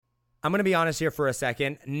I'm going to be honest here for a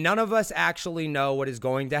second. None of us actually know what is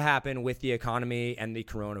going to happen with the economy and the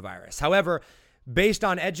coronavirus. However, based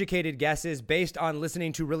on educated guesses, based on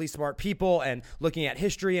listening to really smart people and looking at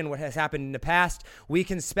history and what has happened in the past, we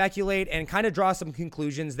can speculate and kind of draw some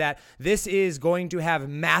conclusions that this is going to have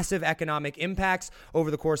massive economic impacts over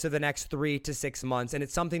the course of the next 3 to 6 months. And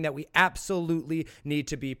it's something that we absolutely need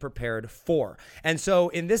to be prepared for. And so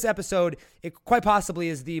in this episode, it quite possibly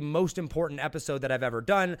is the most important episode that I've ever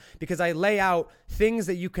done because I lay out things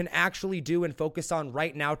that you can actually do and focus on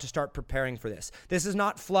right now to start preparing for this. This is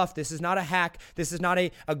not fluff. This is not a hack. This is not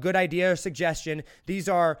a good idea or suggestion. These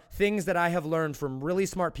are things that I have learned from really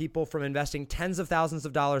smart people, from investing tens of thousands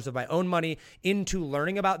of dollars of my own money into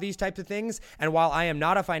learning about these types of things. And while I am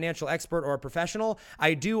not a financial expert or a professional,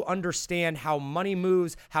 I do understand how money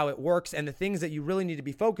moves, how it works, and the things that you really need to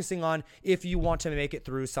be focusing on if you want to make it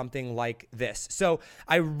through something like this. So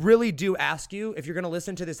I really do ask you, if you're going to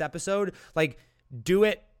listen to this episode, do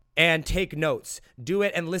it and take notes. Do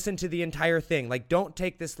it and listen to the entire thing. Don't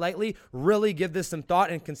take this lightly. Really give this some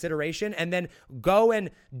thought and consideration, and then go and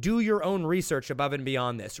do your own research above and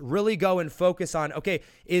beyond this. Really go and focus on, okay,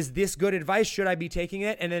 is this good advice? Should I be taking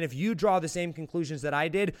it? And then if you draw the same conclusions that I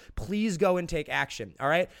did, please go and take action. All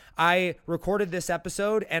right. I recorded this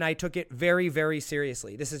episode and I took it very, very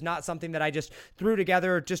seriously. This is not something that I just threw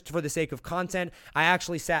together just for the sake of content. I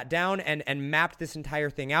actually sat down and mapped this entire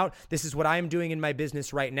thing out. This is what I'm doing in my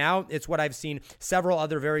business right now. It's what I've seen several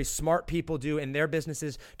other very smart people do in their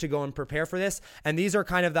businesses to go and prepare for this. And these are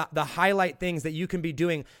kind of the highlight things that you can be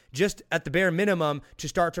doing just at the bare minimum to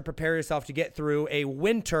start to prepare yourself to get through a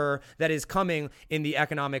winter that is coming in the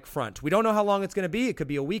economic front. We don't know how long it's going to be. It could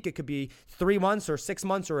be a week. It could be 3 months or 6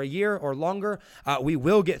 months or a year or longer. We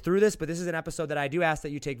will get through this, but this is an episode that I do ask that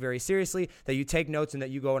you take very seriously, that you take notes and that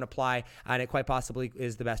you go and apply. And it quite possibly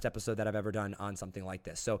is the best episode that I've ever done on something like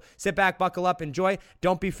this. So sit back, buckle up, enjoy.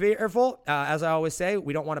 Don't be fearful. As I always say,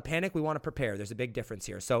 we don't want to panic. We want to prepare. There's a big difference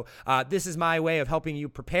here. So this is my way of helping you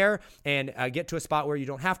prepare and get to a spot where you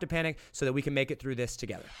don't have to panic so that we can make it through this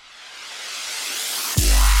together.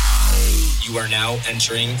 You are now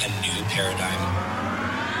entering a new paradigm.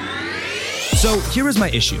 So here is my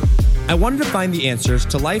issue. I wanted to find the answers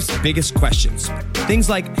to life's biggest questions. Things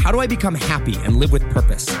like, how do I become happy and live with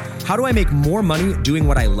purpose? How do I make more money doing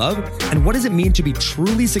what I love? And what does it mean to be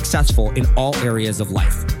truly successful in all areas of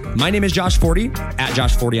life? My name is Josh Forti, at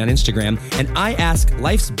Josh Forti on Instagram, and I ask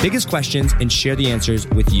life's biggest questions and share the answers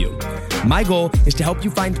with you. My goal is to help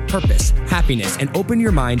you find purpose, happiness, and open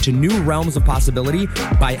your mind to new realms of possibility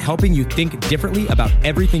by helping you think differently about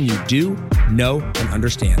everything you do, know, and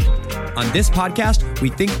understand. On this podcast, we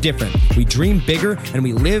think different, we dream bigger, and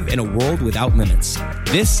we live in a world without limits.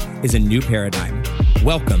 This is a new paradigm.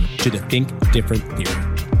 Welcome to the Think Different Theory.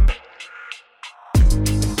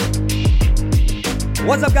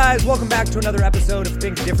 What's up, guys? Welcome back to another episode of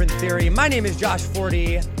Think Different Theory. My name is Josh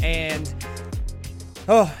Forti, and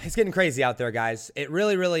it's getting crazy out there, guys. It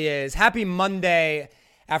really, really is. Happy Monday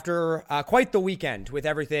after quite the weekend with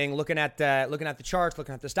everything. Looking at the charts,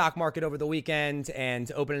 looking at the stock market over the weekend,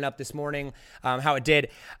 and opening up this morning, how it did.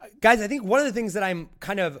 Guys, I think one of the things that I'm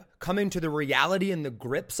kind of coming to the reality and the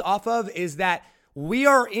grips off of is that we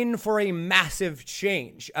are in for a massive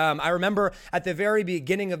change. I remember at the very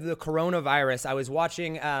beginning of the coronavirus, I was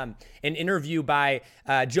watching an interview by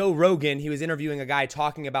Joe Rogan. He was interviewing a guy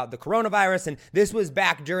talking about the coronavirus, and this was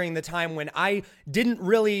back during the time when I didn't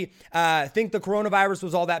really think the coronavirus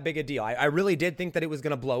was all that big a deal. I really did think that it was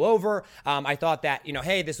going to blow over. I thought that,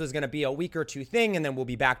 hey, this was going to be a week or two thing, and then we'll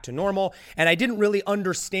be back to normal. And I didn't really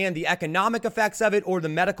understand the economic effects of it or the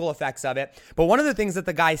medical effects of it. But one of the things that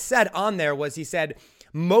the guy said on there was, he said,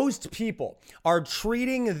 most people are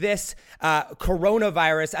treating this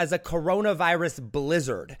coronavirus as a coronavirus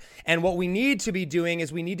blizzard. And what we need to be doing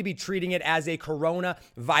is we need to be treating it as a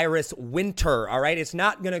coronavirus winter, all right? It's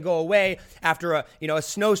not going to go away after a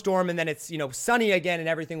snowstorm and then it's, sunny again and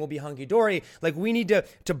everything will be hunky-dory. We need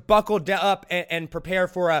to buckle up and prepare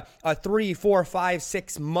for a 3, 4, 5,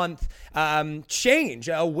 6 month change,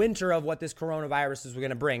 a winter of what this coronavirus is going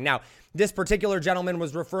to bring. Now, this particular gentleman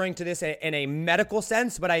was referring to this in a medical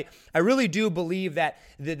sense, but I really do believe that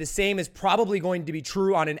the same is probably going to be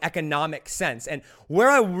true on an economic sense. And where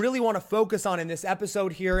I really want to focus on in this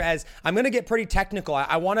episode here, as I'm going to get pretty technical,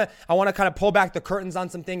 I want to kind of pull back the curtains on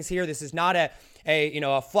some things here. This is not a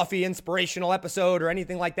fluffy inspirational episode or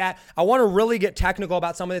anything like that. I want to really get technical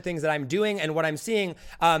about some of the things that I'm doing and what I'm seeing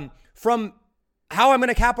from how I'm going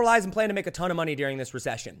to capitalize and plan to make a ton of money during this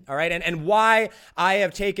recession. All right. And why I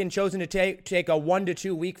have chosen to take a 1 to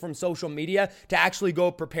 2 week from social media to actually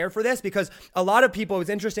go prepare for this, because a lot of people, it was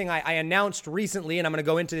interesting. I announced recently, and I'm going to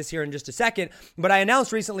go into this here in just a second, but I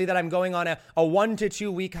announced recently that I'm going on a 1 to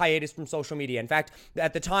 2 week hiatus from social media. In fact,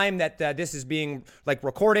 at the time that this is being like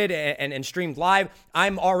recorded and streamed live,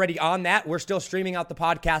 I'm already on that. We're still streaming out the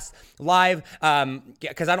podcast live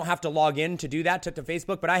because I don't have to log in to do that to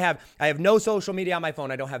Facebook, but I have no social media on my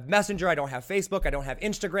phone. I don't have Messenger. I don't have Facebook. I don't have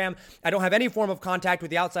Instagram. I don't have any form of contact with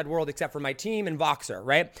the outside world except for my team and Voxer,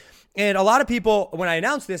 right? And a lot of people, when I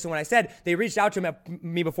announced this and when I said, they reached out to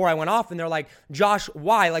me before I went off and they're like, Josh,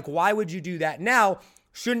 why? Like, why would you do that now?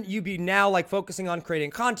 Shouldn't you be now like focusing on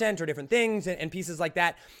creating content or different things and pieces like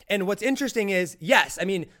that? And what's interesting is, yes, I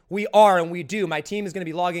mean, we are and we do. My team is going to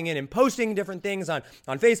be logging in and posting different things on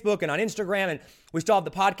Facebook and on Instagram. And we still have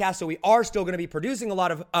the podcast. So we are still going to be producing a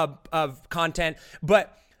lot of content.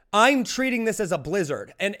 But I'm treating this as a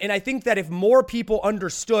blizzard. And I think that if more people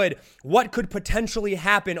understood what could potentially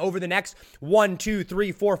happen over the next 1, 2,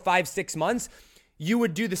 3, 4, 5, 6 months, you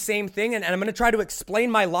would do the same thing. And I'm going to try to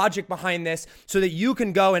explain my logic behind this so that you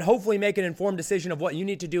can go and hopefully make an informed decision of what you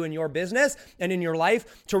need to do in your business and in your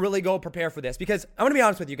life to really go prepare for this. Because I'm going to be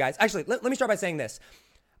honest with you guys. Actually, let me start by saying this.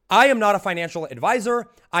 I am not a financial advisor.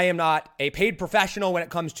 I am not a paid professional when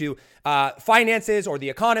it comes to finances or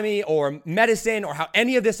the economy or medicine or how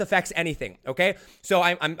any of this affects anything, okay? So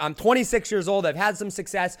I'm 26 years old. I've had some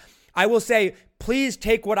success. I will say, please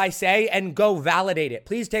take what I say and go validate it.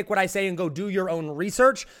 Please take what I say and go do your own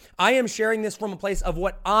research. I am sharing this from a place of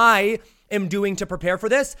what I am doing to prepare for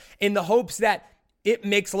this in the hopes that it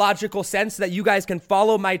makes logical sense that you guys can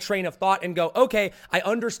follow my train of thought and go, okay, I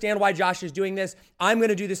understand why Josh is doing this. I'm going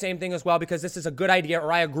to do the same thing as well because this is a good idea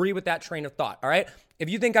or I agree with that train of thought, all right? If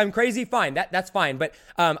you think I'm crazy, fine, that's fine. But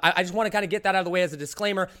I just want to kind of get that out of the way as a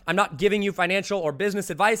disclaimer. I'm not giving you financial or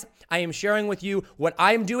business advice. I am sharing with you what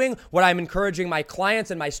I'm doing, what I'm encouraging my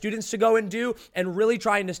clients and my students to go and do, and really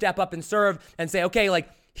trying to step up and serve and say, okay, like,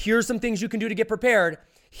 here's some things you can do to get prepared.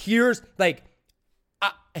 Here's like,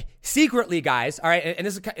 secretly, guys, all right, and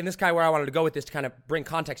this is kind of where I wanted to go with this to kind of bring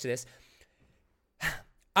context to this.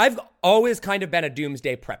 I've always kind of been a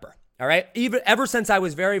doomsday prepper. All right. Ever since I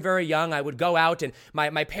was very, very young, I would go out and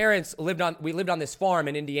my parents lived on this farm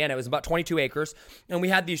in Indiana. It was about 22 acres and we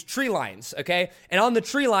had these tree lines. Okay. And on the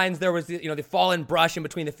tree lines, there was the fallen brush in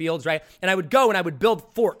between the fields. Right. And I would go and I would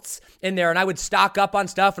build forts in there and I would stock up on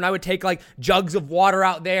stuff and I would take like jugs of water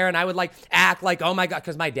out there and I would like act like, oh my God,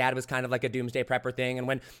 because my dad was kind of like a doomsday prepper thing. And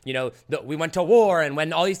when, we went to war and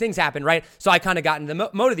when all these things happened. Right. So I kind of got into the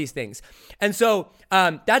mode of these things. And so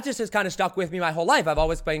that just has kind of stuck with me my whole life. I've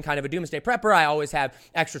always been kind of a doomsday prepper. I always have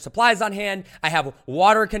extra supplies on hand. I have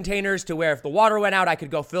water containers to where if the water went out, I could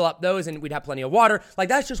go fill up those and we'd have plenty of water. Like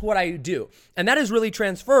that's just what I do. And that has really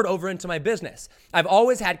transferred over into my business. I've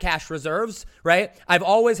always had cash reserves, right? I've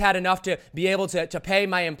always had enough to be able to pay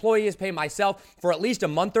my employees, pay myself for at least a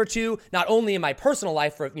month or two, not only in my personal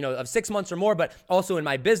life for, of 6 months or more, but also in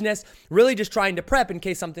my business, really just trying to prep in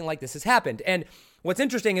case something like this has happened. And what's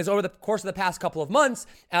interesting is over the course of the past couple of months,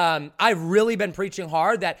 I've really been preaching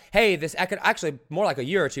hard that, hey, actually more like a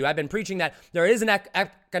year or two, I've been preaching that there is an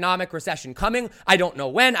economic recession coming. I don't know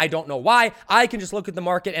when, I don't know why. I can just look at the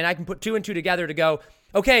market and I can put 2 and 2 together to go,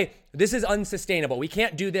 okay, this is unsustainable. We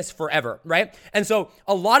can't do this forever, right? And so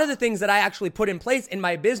a lot of the things that I actually put in place in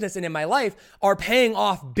my business and in my life are paying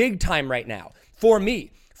off big time right now for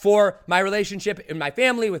me, for my relationship in my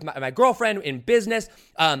family, with my girlfriend, in business,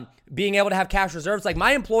 being able to have cash reserves. Like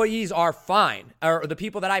my employees are fine, or the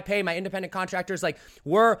people that I pay, my independent contractors, like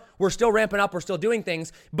we're still ramping up, we're still doing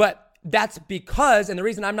things. But that's because, and the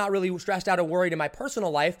reason I'm not really stressed out or worried in my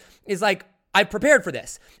personal life is like, I prepared for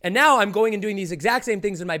this. And now I'm going and doing these exact same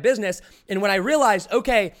things in my business. And when I realized,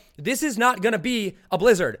 okay, this is not going to be a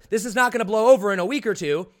blizzard. This is not going to blow over in a week or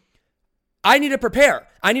two. I need to prepare.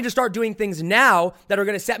 I need to start doing things now that are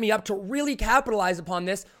going to set me up to really capitalize upon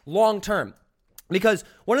this long term. Because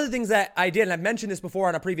one of the things that I did, and I've mentioned this before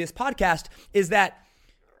on a previous podcast, is that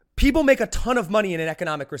people make a ton of money in an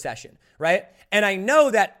economic recession, right? And I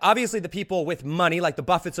know that obviously the people with money, like the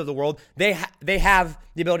Buffetts of the world, they have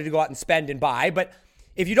the ability to go out and spend and buy. But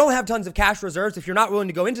if you don't have tons of cash reserves, if you're not willing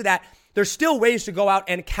to go into that, there's still ways to go out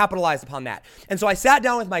and capitalize upon that. And so I sat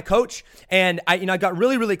down with my coach and I got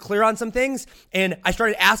really, really clear on some things. And I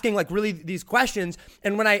started asking like really these questions.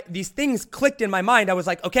 And when these things clicked in my mind, I was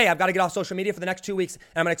like, okay, I've got to get off social media for the next 2 weeks. And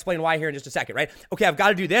I'm going to explain why here in just a second, right? Okay, I've got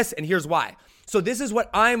to do this. And here's why. So this is what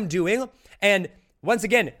I'm doing. And once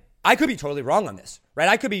again, I could be totally wrong on this, right?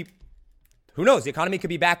 I could be, who knows? The economy could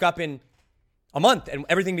be back up in a month and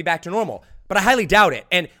everything be back to normal. But I highly doubt it.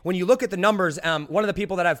 And when you look at the numbers, one of the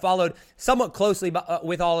people that I've followed somewhat closely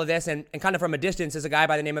with all of this and kind of from a distance is a guy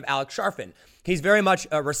by the name of Alex Sharfin. He's very much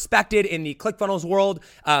respected in the ClickFunnels world.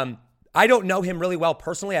 I don't know him really well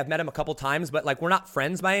personally. I've met him a couple times, but like we're not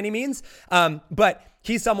friends by any means. But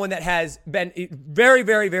he's someone that has been very,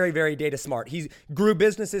 very, very, very data smart. He grew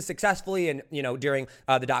businesses successfully and, during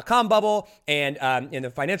the dot-com bubble and in the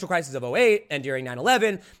financial crisis of 2008 and during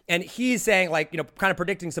 9/11. And he's saying kind of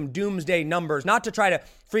predicting some doomsday numbers, not to try to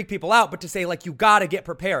freak people out, but to say you got to get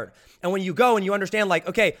prepared. And when you go and you understand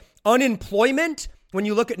okay, unemployment, when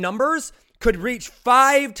you look at numbers, could reach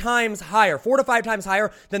 4 to 5 times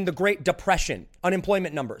higher than the Great Depression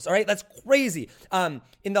unemployment numbers. All right, that's crazy.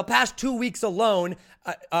 In the past 2 weeks alone,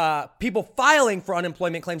 people filing for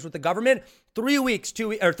unemployment claims with the government, 3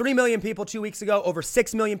 million people 2 weeks ago, over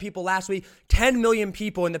 6 million people last week, 10 million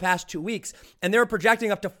people in the past 2 weeks. And they're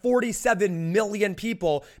projecting up to 47 million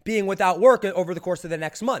people being without work over the course of the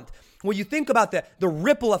next month. When you think about the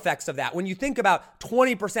ripple effects of that, when you think about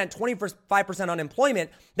 20%, 25% unemployment,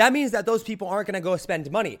 that means that those people aren't going to go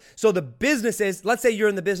spend money. So the businesses, let's say you're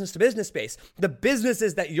in the business to business space, the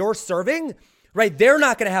businesses that you're serving, right, they're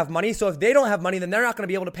not going to have money. So if they don't have money, then they're not going to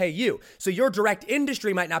be able to pay you. So your direct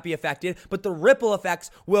industry might not be affected, but the ripple effects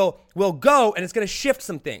will go and it's going to shift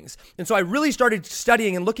some things. And so I really started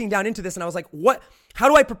studying and looking down into this and I was like, how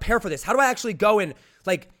do I prepare for this? How do I actually go and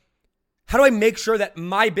how do I make sure that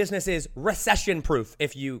my business is recession proof,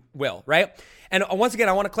 if you will, right? And once again,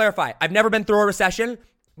 I want to clarify, I've never been through a recession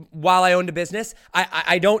while I owned a business.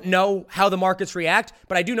 I don't know how the markets react,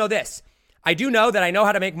 but I do know this. I do know that I know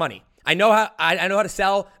how to make money. I know how to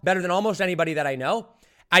sell better than almost anybody that I know.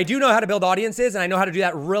 I do know how to build audiences, and I know how to do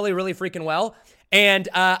that really, really freaking well. And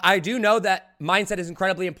I do know that mindset is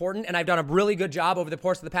incredibly important, and I've done a really good job over the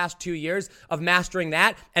course of the past 2 years of mastering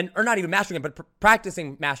that, or not even mastering it, but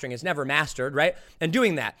practicing mastering. It's never mastered, right? And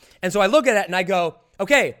doing that. And so I look at it and I go,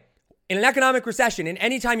 okay, in an economic recession, in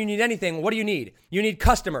any time you need anything, what do you need? You need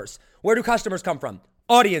customers. Where do customers come from?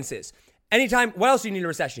 Audiences. Anytime, what else do you need in a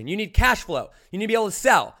recession? You need cash flow. You need to be able to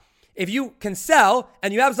sell. If you can sell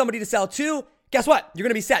and you have somebody to sell to, guess what? You're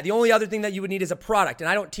going to be set. The only other thing that you would need is a product. And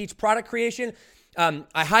I don't teach product creation.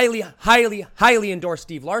 I highly, highly, highly endorse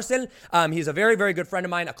Steve Larsen. He's a very, very good friend of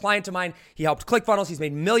mine, a client of mine. He helped ClickFunnels. He's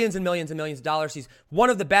made millions and millions and millions of dollars. He's one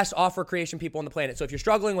of the best offer creation people on the planet. So if you're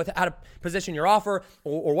struggling with how to position your offer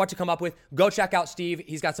or what to come up with, go check out Steve.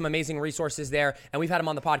 He's got some amazing resources there. And we've had him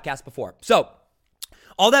on the podcast before. So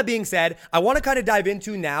all that being said, I want to kind of dive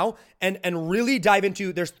into now and really dive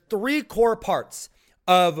into, there's 3 core parts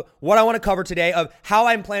of what I want to cover today of how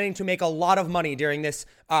I'm planning to make a lot of money during this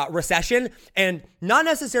recession, and not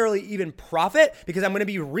necessarily even profit, because I'm going to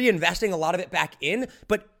be reinvesting a lot of it back in,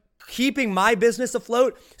 but keeping my business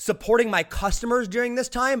afloat, supporting my customers during this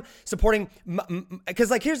time,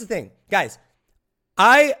 because here's the thing, guys,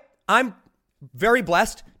 I'm very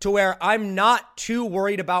blessed to where I'm not too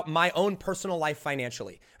worried about my own personal life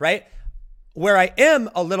financially, right? Where I am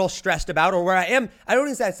a little stressed about, or where I don't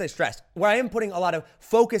even say stressed, where I am putting a lot of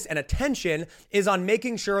focus and attention is on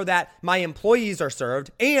making sure that my employees are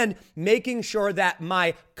served and making sure that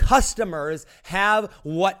my customers have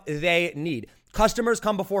what they need. Customers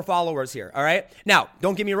come before followers here, all right? Now,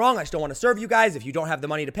 don't get me wrong, I still want to serve you guys. If you don't have the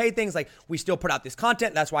money to pay things, we still put out this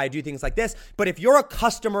content. That's why I do things like this. But if you're a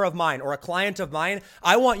customer of mine or a client of mine,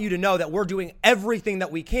 I want you to know that we're doing everything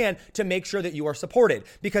that we can to make sure that you are supported.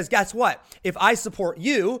 Because guess what? If I support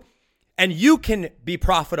you and you can be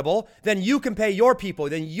profitable, then you can pay your people,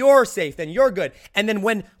 then you're safe, then you're good. And then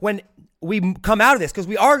when we come out of this, because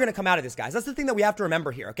we are going to come out of this, guys. That's the thing that we have to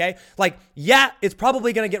remember here, okay? It's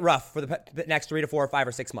probably going to get rough for the next 3 to 4 or 5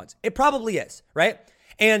 or 6 months. It probably is, right?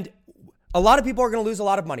 And a lot of people are going to lose a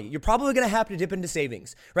lot of money. You're probably going to have to dip into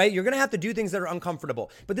savings, right? You're going to have to do things that are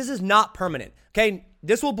uncomfortable. But this is not permanent, okay?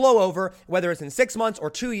 This will blow over, whether it's in 6 months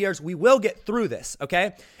or 2 years. We will get through this,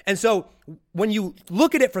 okay? And so when you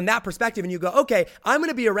look at it from that perspective and you go, okay, I'm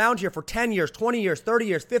going to be around here for 10 years, 20 years, 30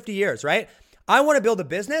 years, 50 years, right? I want to build a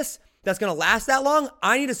business that's going to last that long.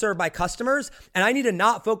 I need to serve my customers, and I need to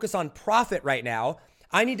not focus on profit right now.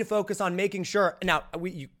 I need to focus on making sure. Now,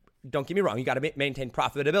 you don't get me wrong, you got to maintain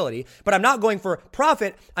profitability, but I'm not going for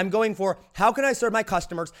profit. I'm going for how can I serve my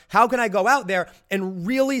customers? How can I go out there and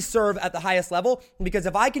really serve at the highest level? Because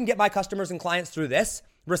if I can get my customers and clients through this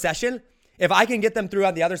recession, if I can get them through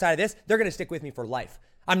on the other side of this, they're going to stick with me for life.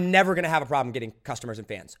 I'm never going to have a problem getting customers and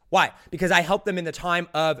fans. Why? Because I help them in the time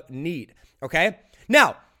of need. Okay.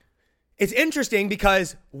 Now, it's interesting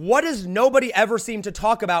because what does nobody ever seem to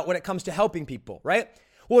talk about when it comes to helping people, right?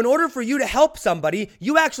 Well, in order for you to help somebody,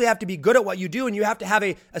 you actually have to be good at what you do, and you have to have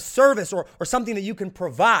a service or something that you can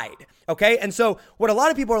provide, okay? And so what a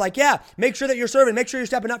lot of people are like, yeah, make sure that you're serving, make sure you're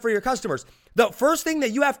stepping up for your customers. The first thing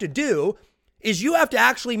that you have to do is you have to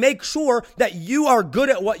actually make sure that you are good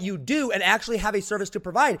at what you do and actually have a service to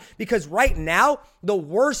provide. Because right now, the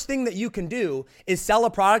worst thing that you can do is sell a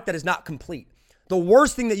product that is not complete. The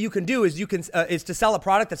worst thing that you can do is is to sell a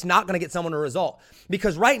product that's not going to get someone a result.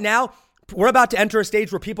 Because right now, we're about to enter a stage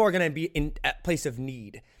where people are going to be in a place of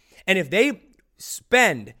need. And if they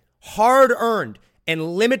spend hard-earned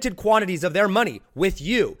and limited quantities of their money with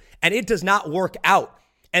you, and it does not work out,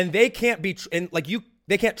 and they can't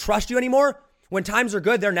they can't trust you anymore, when times are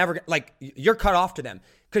good, they're never, you're cut off to them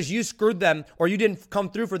because you screwed them or you didn't come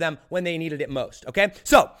through for them when they needed it most, okay?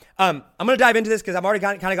 So I'm going to dive into this because I've already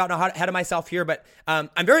kind of gotten ahead of myself here, but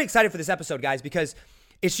I'm very excited for this episode, guys, because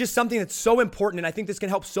it's just something that's so important, and I think this can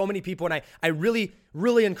help so many people, and I really,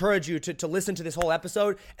 really encourage you to listen to this whole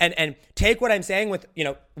episode and take what I'm saying with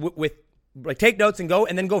take notes and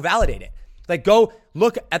then go validate it. Like, go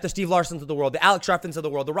look at the Steve Larsons of the world, the Alex Shreffens of the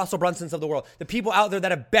world, the Russell Brunsons of the world, the people out there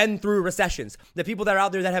that have been through recessions, the people that are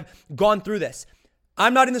out there that have gone through this.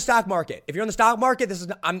 I'm not in the stock market. If you're in the stock market, this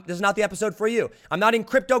is not the episode for you. I'm not in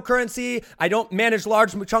cryptocurrency. I don't manage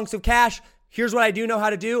large chunks of cash. Here's what I do know how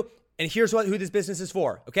to do, and here's who this business is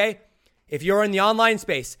for, okay? If you're in the online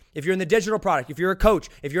space, if you're in the digital product, if you're a coach,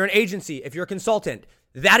 if you're an agency, if you're a consultant,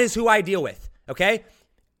 that is who I deal with, okay?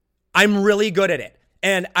 I'm really good at it.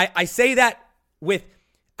 And I say that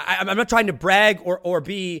I'm not trying to brag or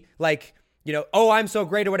be like, oh, I'm so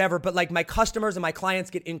great or whatever, but like my customers and my clients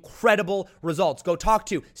get incredible results. Go talk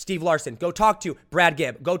to Steve Larson. Go talk to Brad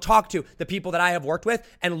Gibb. Go talk to the people that I have worked with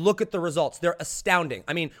and look at the results. They're astounding.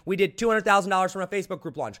 I mean, we did $200,000 from a Facebook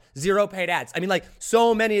group launch, 0 paid ads. I mean, like,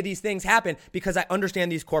 so many of these things happen because I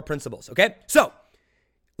understand these core principles, okay? So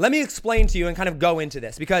let me explain to you and kind of go into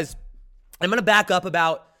this because I'm going to back up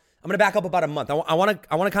about a month. I want to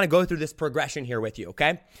kind of go through this progression here with you,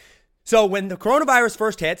 okay? So when the coronavirus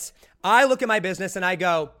first hits, I look at my business and I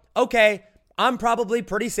go, okay, I'm probably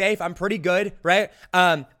pretty safe. I'm pretty good, right?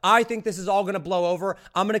 I think this is all going to blow over.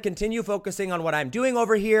 I'm going to continue focusing on what I'm doing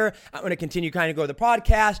over here. I'm going to continue kind of go to the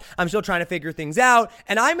podcast. I'm still trying to figure things out.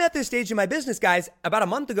 And I'm at this stage in my business, guys, about a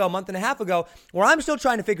month and a half ago, where I'm still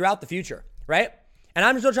trying to figure out the future, right? And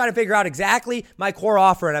I'm still trying to figure out exactly my core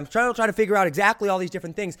offer, and I'm trying to figure out exactly all these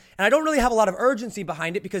different things. And I don't really have a lot of urgency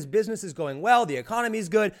behind it because business is going well, the economy is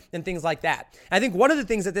good, and things like that. And I think one of the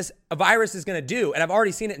things that this virus is going to do, and I've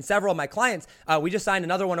already seen it in several of my clients, we just signed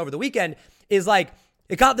another one over the weekend, is like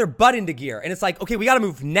it got their butt into gear. And it's like, okay, we got to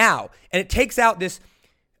move now. And it takes out this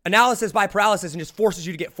analysis by paralysis and just forces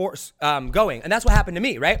you to get going. And that's what happened to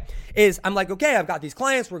me, right? Is I'm like, okay, I've got these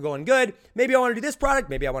clients, we're going good. Maybe I want to do this product.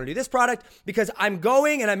 Maybe I want to do this product because I'm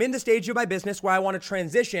going and I'm in the stage of my business where I want to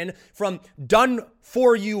transition from done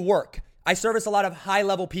for you work. I service a lot of high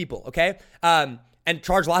level people, okay? And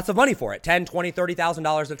charge lots of money for it, $10,000, $20,000,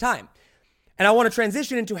 $30,000 at a time. And I want to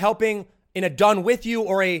transition into helping in a done with you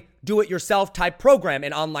or a do-it-yourself type program,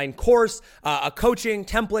 an online course, a coaching,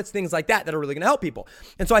 templates, things like that are really going to help people.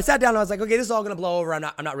 And so I sat down and I was like, okay, this is all going to blow over. I'm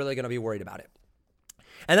not really going to be worried about it.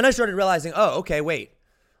 And then I started realizing, oh, okay, wait.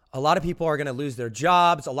 A lot of people are going to lose their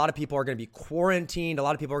jobs. A lot of people are going to be quarantined. A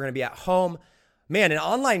lot of people are going to be at home. Man, an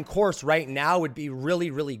online course right now would be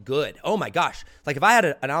really, really good. Oh my gosh. Like if I had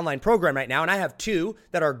an online program right now and I have 2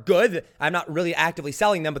 that are good, I'm not really actively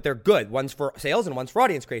selling them, but they're good. One's for sales and one's for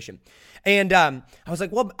audience creation. And I was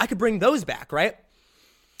like, well, I could bring those back, right?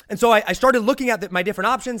 And so I started looking at my different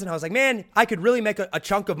options and I was like, man, I could really make a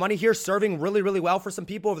chunk of money here serving really, really well for some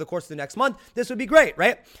people over the course of the next month. This would be great,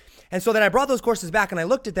 right? And so then I brought those courses back and I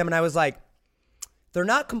looked at them and I was like, they're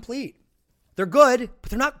not complete. They're good, but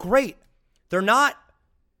they're not great. They're not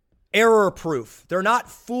error-proof. They're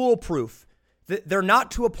not foolproof. They're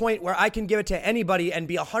not to a point where I can give it to anybody and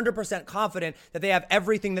be 100% confident that they have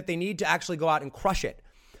everything that they need to actually go out and crush it.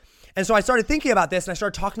 And so I started thinking about this and I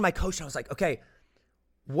started talking to my coach and I was like, okay,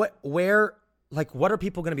 what are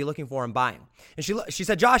people going to be looking for and buying? And she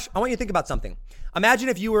said, Josh, I want you to think about something. Imagine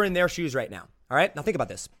if you were in their shoes right now. All right. Now think about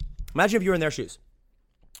this. Imagine if you were in their shoes.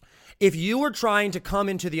 If you were trying to come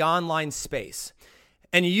into the online space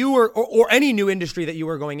and you were, or any new industry that you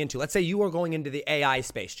were going into, let's say you were going into the AI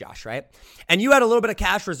space, Josh, right? And you had a little bit of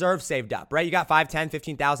cash reserve saved up, right? You got 5, 10,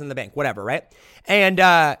 15,000 in the bank, whatever, right? And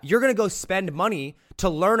you're going to go spend money to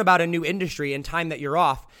learn about a new industry in time that you're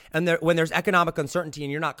off. And when there's economic uncertainty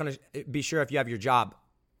and you're not going to be sure if you have your job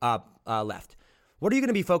left. What are you going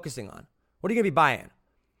to be focusing on? What are you going to be buying?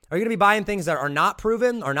 Are you going to be buying things that are not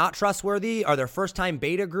proven, are not trustworthy? Are there first-time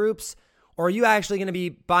beta groups? Or are you actually going to be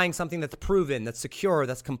buying something that's proven, that's secure,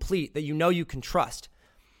 that's complete, that you know you can trust?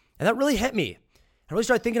 And that really hit me. I really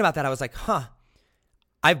started thinking about that. I was like,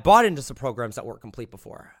 I've bought into some programs that weren't complete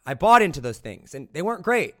before. I bought into those things and they weren't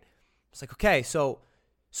great. It's like, okay, so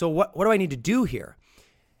what do I need to do here?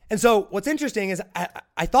 And so what's interesting is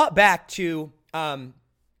I thought back to, I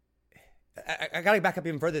got to back up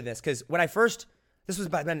even further than this, because when this was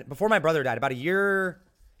before my brother died, about a year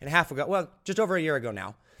and a half ago, well, just over a year ago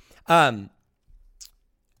now.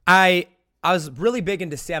 I was really big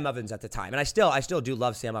into Sam Ovens at the time, and I still do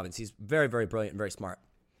love Sam Ovens. He's very, very brilliant and very smart.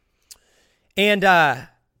 And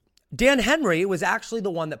Dan Henry was actually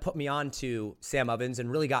the one that put me on to Sam Ovens and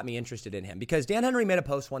really got me interested in him, because Dan Henry made a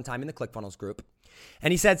post one time in the ClickFunnels group,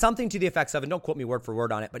 and he said something to the effects of, and don't quote me word for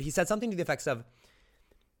word on it, but he said something to the effects of,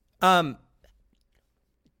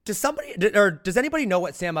 does anybody know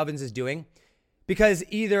what Sam Ovens is doing? Because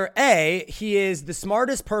either A, he is the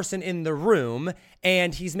smartest person in the room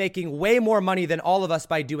and he's making way more money than all of us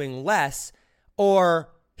by doing less, or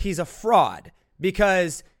he's a fraud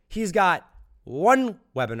because he's got one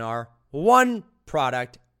webinar, one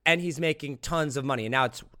product, and he's making tons of money. And now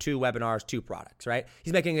it's 2 webinars, 2 products, right?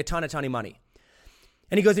 He's making a ton of money.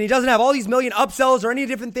 And he goes, and he doesn't have all these million upsells or any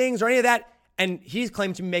different things or any of that. And he's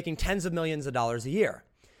claimed to be making tens of millions of dollars a year.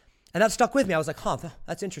 And that stuck with me. I was like,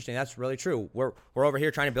 that's interesting. That's really true. We're over here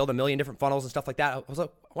trying to build a million different funnels and stuff like that. I was like,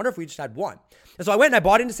 I wonder if we just had one. And so I went and I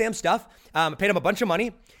bought into Sam's stuff. I paid him a bunch of money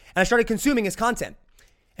and I started consuming his content.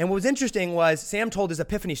 And what was interesting was Sam told his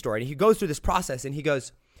epiphany story. And he goes through this process and he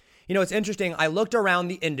goes, it's interesting. I looked around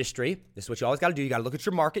the industry. This is what you always got to do. You got to look at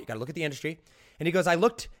your market. You got to look at the industry. And he goes, I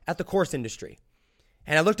looked at the course industry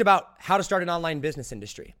and I looked about how to start an online business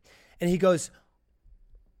industry. And he goes,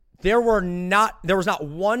 there was not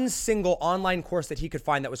one single online course that he could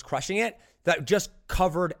find that was crushing it, that just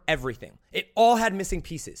covered everything. It all had missing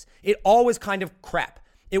pieces. It all was kind of crap.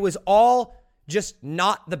 It was all just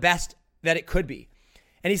not the best that it could be.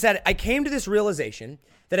 And he said, I came to this realization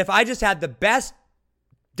that if I just had the best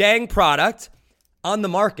dang product on the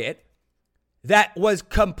market that was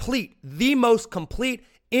complete, the most complete,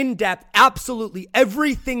 in-depth, absolutely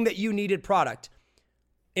everything that you needed product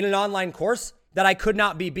in an online course, that I could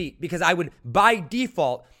not be beat, because I would by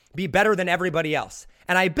default be better than everybody else.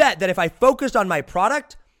 And I bet that if I focused on my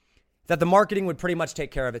product, that the marketing would pretty much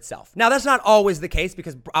take care of itself. Now, that's not always the case,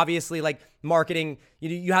 because obviously like marketing,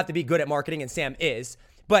 you have to be good at marketing, and Sam is.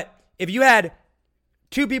 But if you had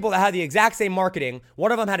 2 people that had the exact same marketing,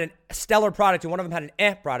 one of them had a stellar product and one of them had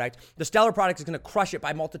an product, the stellar product is going to crush it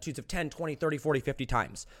by multitudes of 10, 20, 30, 40, 50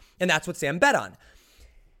 times. And that's what Sam bet on.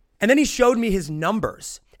 And then he showed me his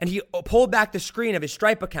numbers. And he pulled back the screen of his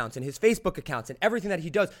Stripe accounts and his Facebook accounts and everything that he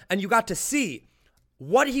does. And you got to see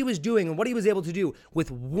what he was doing and what he was able to do with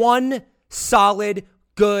one solid,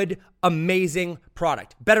 good, amazing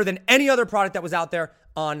product. Better than any other product that was out there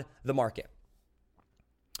on the market.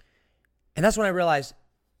 And that's when I realized,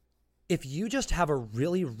 if you just have a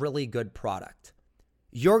really, really good product,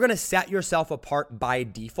 you're going to set yourself apart by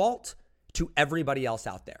default to everybody else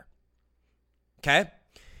out there. Okay?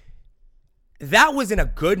 That was in a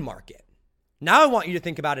good market. Now I want you to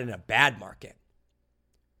think about it in a bad market.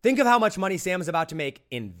 Think of how much money Sam is about to make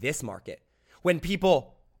in this market, when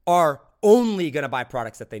people are only going to buy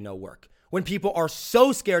products that they know work, when people are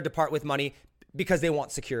so scared to part with money because they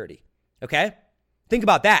want security. Okay? Think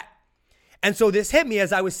about that. And so this hit me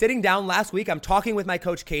as I was sitting down last week. I'm talking with my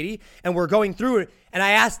coach, Katie, and we're going through it. And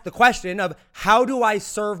I asked the question of, how do I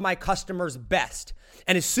serve my customers best?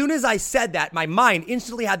 And as soon as I said that, my mind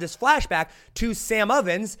instantly had this flashback to Sam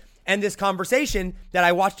Ovens and this conversation that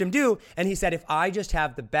I watched him do. And he said, if I just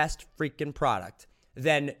have the best freaking product,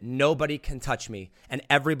 then nobody can touch me and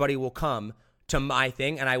everybody will come to my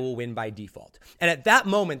thing and I will win by default. And at that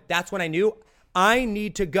moment, that's when I knew I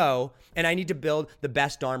need to go and I need to build the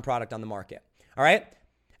best darn product on the market. All right.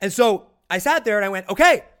 And so I sat there and I went,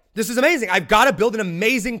 okay, this is amazing. I've got to build an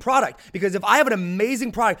amazing product, because if I have an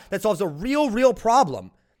amazing product that solves a real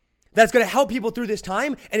problem that's going to help people through this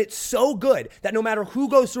time, and it's so good that no matter who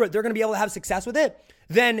goes through it, they're going to be able to have success with it,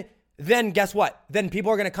 then guess what? Then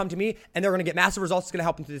people are going to come to me and they're going to get massive results. It's going to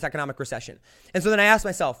help them through this economic recession. And so then I asked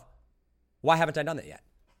myself, why haven't I done that yet?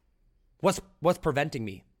 What's preventing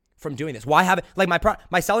me from doing this? Why haven't, like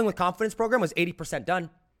my Selling with Confidence program was 80% done.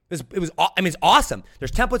 It's awesome.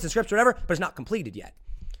 There's templates and scripts, whatever, but it's not completed yet.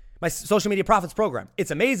 My Social Media Profits program,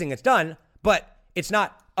 it's amazing, it's done, but it's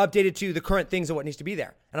not updated to the current things of what needs to be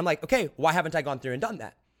there. And I'm like, okay, why haven't I gone through and done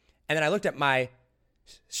that? And then I looked at my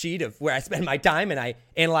sheet of where I spend my time and I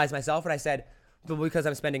analyzed myself and I said, well, because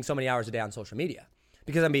I'm spending so many hours a day on social media,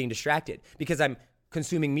 because I'm being distracted, because I'm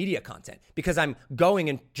consuming media content, because I'm going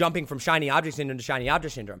and jumping from shiny object syndrome to shiny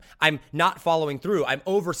object syndrome. I'm not following through. I'm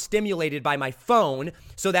overstimulated by my phone,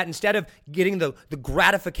 so that instead of getting the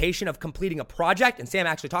gratification of completing a project, and Sam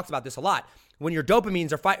actually talks about this a lot, when your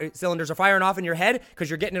dopamine cylinders are firing off in your head because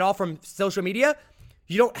you're getting it all from social media,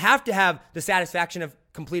 you don't have to have the satisfaction of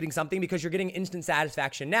completing something because you're getting instant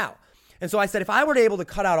satisfaction now. And so I said, if I were able to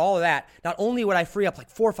cut out all of that, not only would I free up like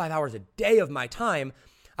 4 or 5 hours a day of my time,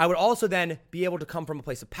 I would also then be able to come from a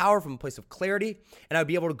place of power, from a place of clarity, and I would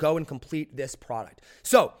be able to go and complete this product.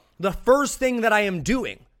 So the first thing that I am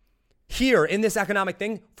doing here in this economic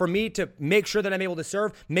thing for me to make sure that I'm able to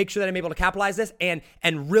serve, make sure that I'm able to capitalize this and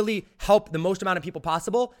really help the most amount of people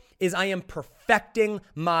possible is I am perfecting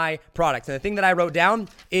my products. And the thing that I wrote down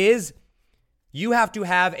is you have to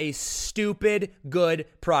have a stupid good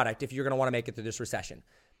product if you're going to want to make it through this recession.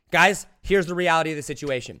 Guys, here's the reality of the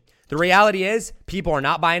situation. The reality is people are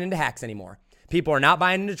not buying into hacks anymore. People are not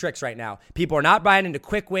buying into tricks right now. People are not buying into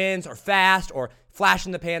quick wins or fast or flash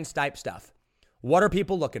in the pan type stuff. What are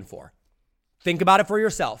people looking for? Think about it for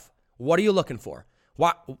yourself. What are you looking for?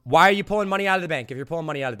 Why are you pulling money out of the bank if you're pulling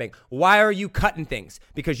money out of the bank? Why are you cutting things?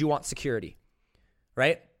 Because you want security,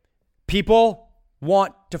 right? People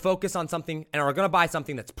want to focus on something and are going to buy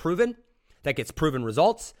something that's proven, that gets proven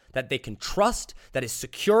results, that they can trust, that is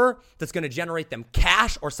secure, that's going to generate them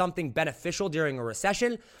cash or something beneficial during a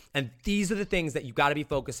recession. And these are the things that you got to be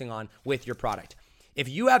focusing on with your product. If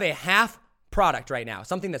you have a half product right now,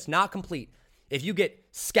 something that's not complete, if you get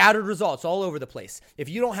scattered results all over the place, if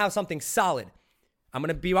you don't have something solid, I'm going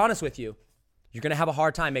to be honest with you, you're going to have a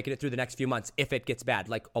hard time making it through the next few months if it gets bad,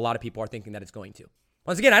 like a lot of people are thinking that it's going to.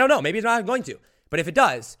 Once again, I don't know. Maybe it's not going to. But if it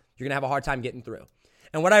does, you're going to have a hard time getting through.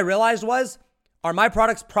 And what I realized was, are my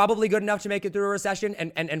products probably good enough to make it through a recession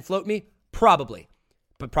and float me? Probably.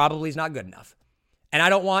 But probably is not good enough. And I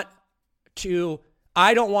don't want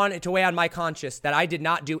it to weigh on my conscience that I did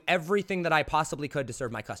not do everything that I possibly could to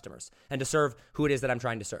serve my customers and to serve who it is that I'm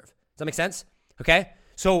trying to serve. Does that make sense? Okay.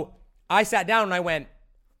 So I sat down and I went,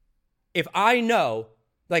 if I know,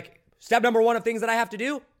 like step number one of things that I have to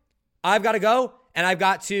do, I've got to go and I've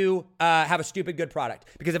got to have a stupid good product.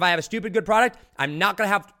 Because if I have a stupid good product, I'm not going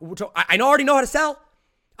to have to, I already know how to sell.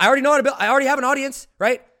 I already know how to build. I already have an audience,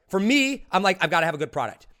 right? For me, I'm like, I've got to have a good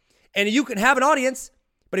product. And you can have an audience,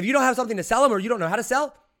 but if you don't have something to sell them or you don't know how to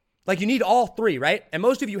sell, like you need all three, right? And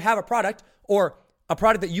most of you have a product or a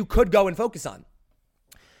product that you could go and focus on.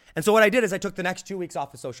 And so what I did is I took the next 2 weeks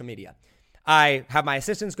off of social media. I have my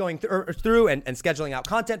assistants going through and scheduling out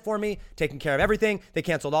content for me, taking care of everything. They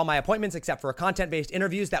canceled all my appointments except for content-based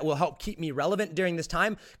interviews that will help keep me relevant during this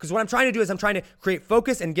time. Because what I'm trying to do is I'm trying to create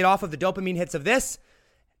focus and get off of the dopamine hits of this.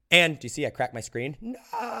 And do you see I cracked my screen?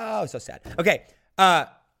 No, so sad. Okay,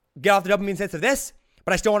 get off the dopamine hits of this,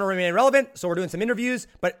 but I still want to remain relevant. So we're doing some interviews,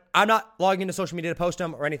 but I'm not logging into social media to post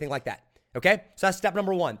them or anything like that. Okay, so that's step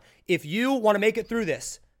number one. If you want to make it through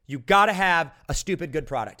this, you got to have a stupid good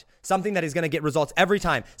product, something that is going to get results every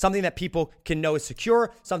time, something that people can know is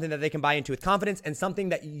secure, something that they can buy into with confidence, and something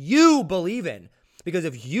that you believe in. Because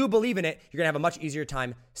if you believe in it, you're going to have a much easier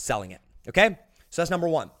time selling it. Okay? So that's number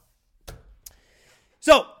one.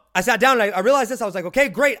 So I sat down and I realized this. I was like, okay,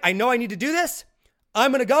 great. I know I need to do this.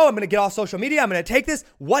 I'm going to go. I'm going to get off social media. I'm going to take this.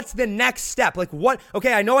 What's the next step? Like what?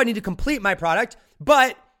 Okay, I know I need to complete my product,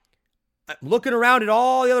 but I'm looking around at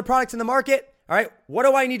all the other products in the market. All right, what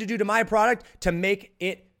do I need to do to my product to make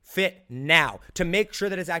it fit now, to make sure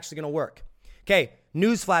that it's actually going to work? Okay,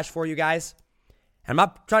 newsflash for you guys. I'm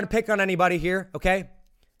not trying to pick on anybody here, okay?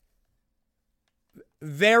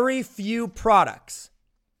 Very few products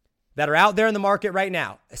that are out there in the market right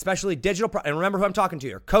now, especially digital, and remember who I'm talking to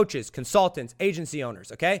here, coaches, consultants, agency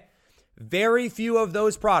owners, okay? Very few of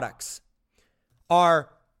those products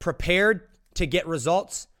are prepared to get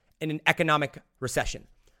results in an economic recession.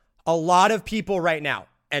 A lot of people right now,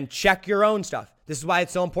 and check your own stuff. This is why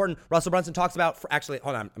it's so important. Russell Brunson talks about,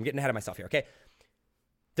 hold on, I'm getting ahead of myself here, okay?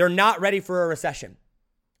 They're not ready for a recession.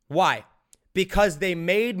 Why? Because they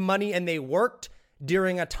made money and they worked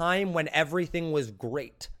during a time when everything was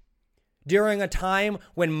great. During a time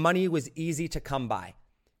when money was easy to come by,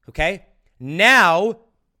 okay? Now,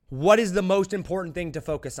 what is the most important thing to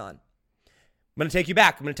focus on? I'm going to take you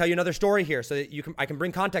back. I'm going to tell you another story here so that I can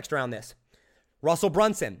bring context around this. Russell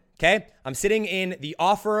Brunson, okay? I'm sitting in the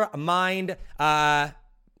Offermind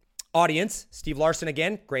audience. Steve Larson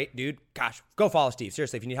again, great dude. Gosh, go follow Steve.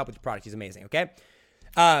 Seriously, if you need help with your product, he's amazing, okay?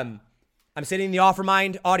 I'm sitting in the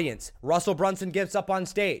Offermind audience. Russell Brunson gets up on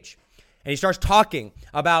stage and he starts talking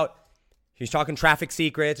about He's talking traffic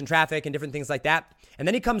secrets and traffic and different things like that. And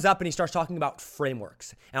then he comes up and he starts talking about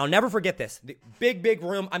frameworks. And I'll never forget this. The big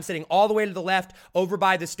room. I'm sitting all the way to the left, over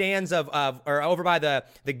by the stands or over by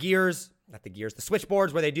the gears, not the gears, the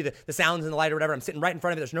switchboards where they do the sounds and the light or whatever. I'm sitting right in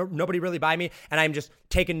front of it. There's nobody really by me. And I'm just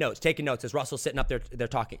taking notes as Russell's sitting up there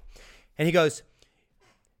talking. And he goes,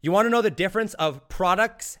 you want to know the difference of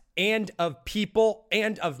products and of people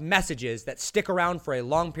and of messages that stick around for a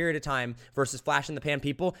long period of time versus flash in the pan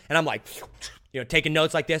people? And I'm like, taking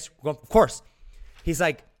notes like this. Of course. He's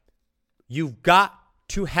like, you've got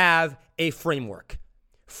to have a framework.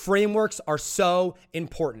 Frameworks are so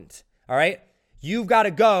important. All right. You've got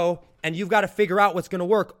to go and you've got to figure out what's going to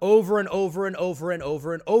work over and over and over and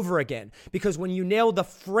over and over again. Because when you nail the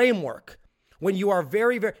framework, when you are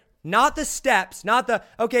very, very, not the steps, not the,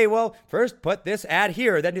 okay, well, first put this ad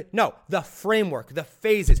here. Then no, the framework, the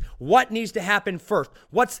phases, what needs to happen first?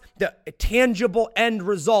 What's the tangible end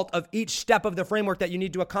result of each step of the framework that you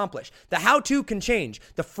need to accomplish? The how-to can change.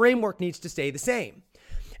 The framework needs to stay the same.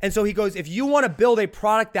 And so he goes, if you want to build a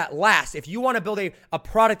product that lasts, if you want to build a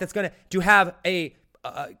product that's going to have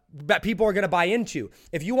that people are going to buy into,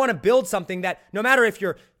 if you want to build something that no matter if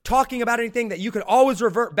you're talking about anything that you could always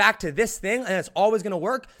revert back to this thing and it's always going to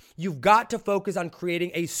work, you've got to focus on creating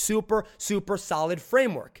a super, super solid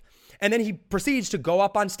framework. And then he proceeds to go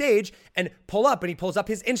up on stage and pull up, and he pulls up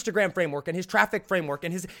his Instagram framework and his traffic framework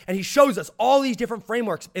and he shows us all these different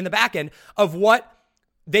frameworks in the back end of what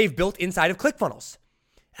they've built inside of ClickFunnels.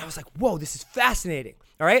 And I was like, whoa, this is fascinating.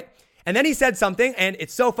 All right. And then he said something, and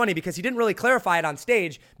it's so funny because he didn't really clarify it on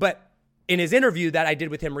stage, but in his interview that I did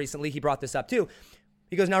with him recently, he brought this up too.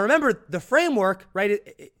 He goes, now remember, the framework, right,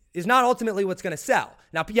 is not ultimately what's going to sell.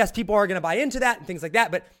 Now, yes, people are going to buy into that and things like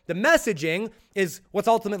that, but the messaging is what's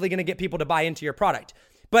ultimately going to get people to buy into your product.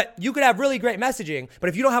 But you could have really great messaging, but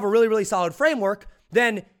if you don't have a really, really solid framework,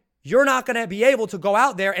 then you're not going to be able to go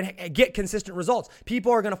out there and get consistent results.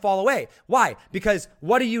 People are going to fall away. Why? Because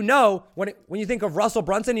what do you know when you think of Russell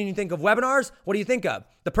Brunson and you think of webinars? What do you think of?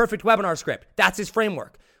 The perfect webinar script. That's his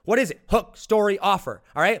framework. What is it? Hook, story, offer.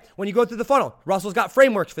 All right. When you go through the funnel, Russell's got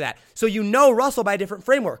frameworks for that. So you know Russell by different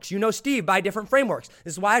frameworks. You know Steve by different frameworks.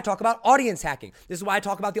 This is why I talk about audience hacking. This is why I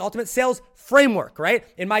talk about the ultimate sales framework, right?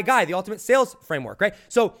 In my guide, the ultimate sales framework, right?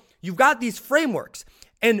 So you've got these frameworks,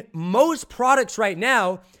 and most products right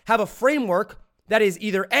now have a framework that is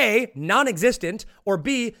either A, non-existent, or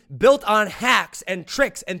B, built on hacks and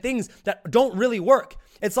tricks and things that don't really work.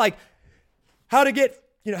 It's like how I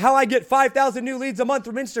get 5,000 new leads a month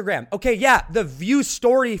from Instagram. Okay, yeah, the view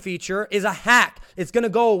story feature is a hack. It's going to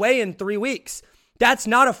go away in 3 weeks. That's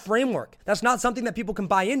not a framework. That's not something that people can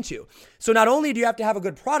buy into. So not only do you have to have a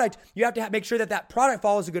good product, you have to make sure that that product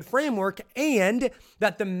follows a good framework and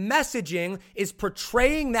that the messaging is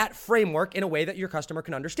portraying that framework in a way that your customer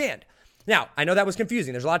can understand. Now, I know that was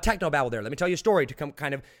confusing. There's a lot of techno babble there. Let me tell you a story to come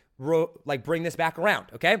kind of bring this back around,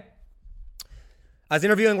 okay? I was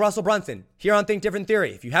interviewing Russell Brunson here on Think Different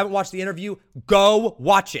Theory. If you haven't watched the interview, go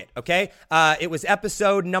watch it, okay? It was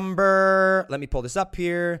episode number, let me pull this up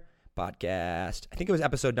here. Podcast. I think it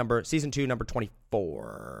was season 2, number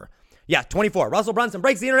 24. Yeah, 24. Russell Brunson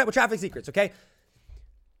breaks the internet with traffic secrets, okay?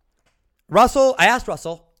 I asked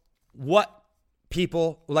Russell what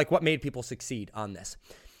made people succeed on this.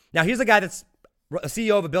 Now, here's a guy that's a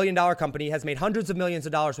CEO of $1 billion company, has made hundreds of millions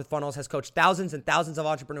of dollars with funnels, has coached thousands and thousands of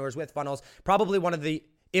entrepreneurs with funnels, probably one of the,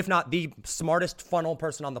 if not the smartest funnel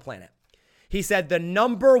person on the planet. He said the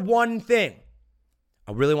number one thing,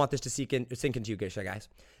 I really want this to sink into you guys.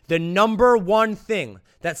 The number one thing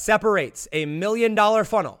that separates a $1 million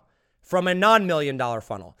funnel from a non-$1 million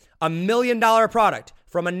funnel, a $1 million product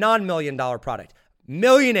from a non-$1 million product,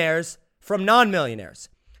 millionaires from non-millionaires,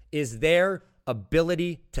 is their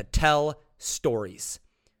ability to tell stories.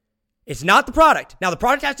 It's not the product. Now, the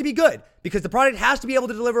product has to be good because the product has to be able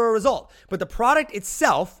to deliver a result, but the product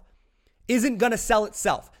itself isn't going to sell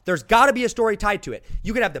itself. There's got to be a story tied to it.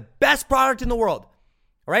 You could have the best product in the world.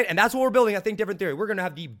 All right. And that's what we're building at Think Different Theory. We're going to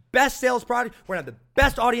have the best sales product. We're going to have the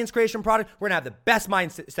best audience creation product. We're going to have the best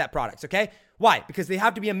mindset products. Okay. Why? Because they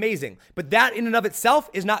have to be amazing. But that in and of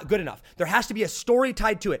itself is not good enough. There has to be a story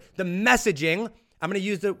tied to it. The messaging, I'm going to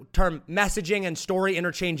use the term messaging and story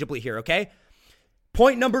interchangeably here. Okay.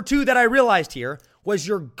 Point number 2 that I realized here was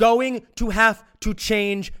you're going to have to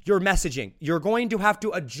change your messaging. You're going to have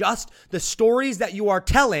to adjust the stories that you are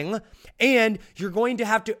telling, and you're going to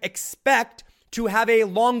have to expect to have a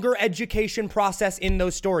longer education process in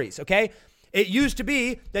those stories, okay? It used to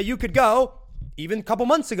be that you could go, even a couple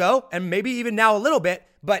months ago, and maybe even now a little bit,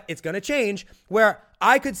 but it's gonna change, where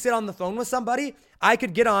I could sit on the phone with somebody, I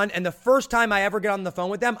could get on, and the first time I ever get on the phone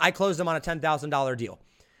with them, I close them on a $10,000 deal.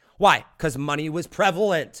 Why? Because money was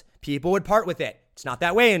prevalent. People would part with it. It's not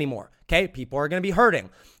that way anymore. Okay. People are going to be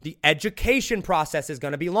hurting. The education process is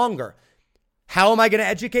going to be longer. How am I going to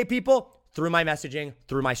educate people? Through my messaging,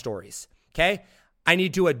 through my stories. Okay. I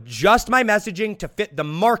need to adjust my messaging to fit the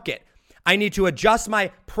market. I need to adjust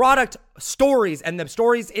my product stories and the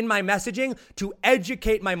stories in my messaging to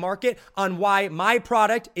educate my market on why my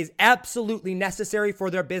product is absolutely necessary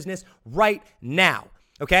for their business right now.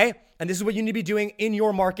 Okay. And this is what you need to be doing in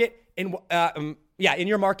your market, in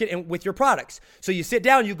your market and with your products. So you sit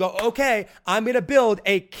down, you go, okay, I'm going to build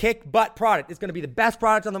a kick butt product. It's going to be the best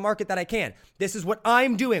product on the market that I can. This is what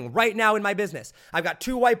I'm doing right now in my business. I've got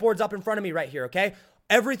 2 whiteboards up in front of me right here. Okay.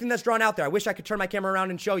 Everything that's drawn out there. I wish I could turn my camera around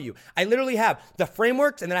and show you. I literally have the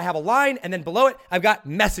frameworks, and then I have a line, and then below it, I've got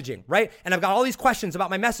messaging, right? And I've got all these questions about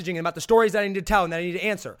my messaging and about the stories that I need to tell and that I need to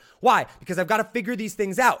answer. Why? Because I've got to figure these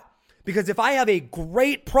things out. Because if I have a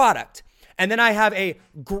great product and then I have a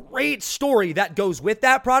great story that goes with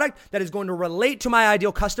that product that is going to relate to my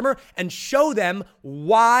ideal customer and show them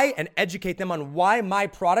why and educate them on why my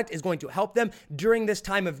product is going to help them during this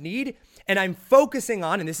time of need, and I'm focusing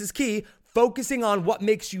on, and this is key, focusing on what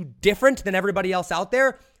makes you different than everybody else out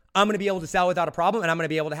there, I'm going to be able to sell without a problem, and I'm going to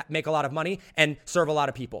be able to make a lot of money and serve a lot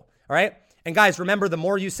of people. All right. And guys, remember, the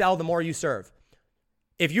more you sell, the more you serve.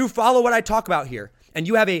 If you follow what I talk about here and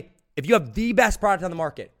if you have the best product on the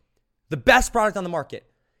market,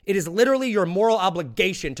 it is literally your moral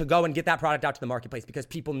obligation to go and get that product out to the marketplace because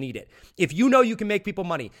people need it. If you know you can make people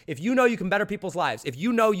money, if you know you can better people's lives, if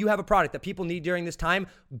you know you have a product that people need during this time,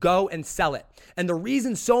 go and sell it. And the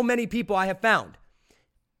reason so many people I have found,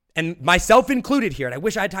 and myself included here, and I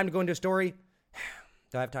wish I had time to go into a story.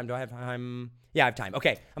 Do I have time? Yeah, I have time.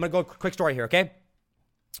 Okay, I'm going to go quick story here, okay?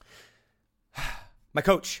 My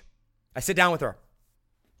coach, I sit down with her.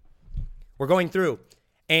 We're going through,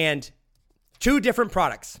 and 2 different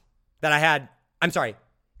products that I had.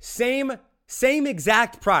 Same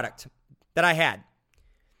exact product that I had.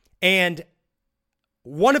 And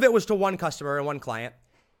one of it was to one customer and one client.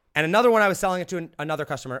 And another one I was selling it to another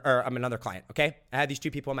customer or another client, okay? I had these 2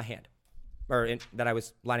 people in my hand that I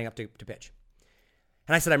was lining up to pitch.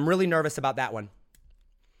 And I said, I'm really nervous about that one.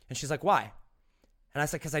 And she's like, why? And I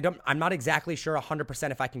said, because I'm not exactly sure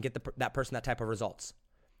 100% if I can get that person that type of results.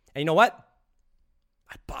 And you know what?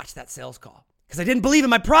 I botched that sales call because I didn't believe in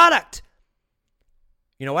my product.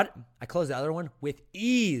 You know what? I closed the other one with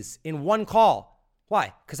ease in one call.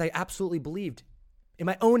 Why? Because I absolutely believed in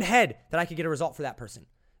my own head that I could get a result for that person.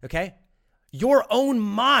 Okay? Your own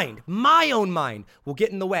mind, my own mind will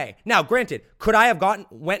get in the way. Now, granted, could I have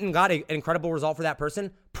went and got an incredible result for that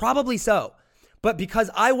person? Probably so. But because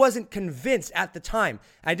I wasn't convinced at the time,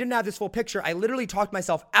 I didn't have this full picture, I literally talked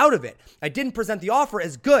myself out of it. I didn't present the offer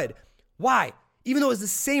as good. Why? Even though it was the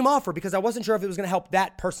same offer, because I wasn't sure if it was going to help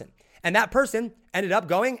that person. And that person ended up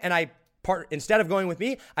going, and instead of going with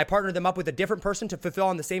me, I partnered them up with a different person to fulfill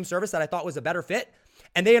on the same service that I thought was a better fit.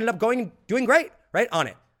 And they ended up going and doing great, right, on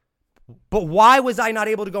it. But why was I not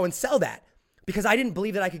able to go and sell that? Because I didn't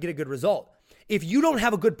believe that I could get a good result. If you don't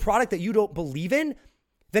have a good product that you don't believe in,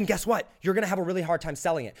 then guess what? You're going to have a really hard time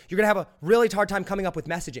selling it. You're going to have a really hard time coming up with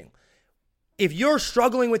messaging. If you're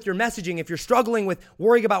struggling with your messaging, if you're struggling with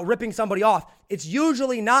worrying about ripping somebody off, it's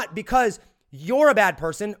usually not because you're a bad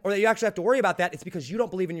person or that you actually have to worry about that. It's because you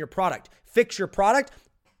don't believe in your product. Fix your product,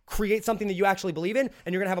 create something that you actually believe in,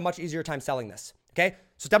 and you're going to have a much easier time selling this. Okay?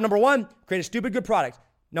 So step number 1, create a stupid good product.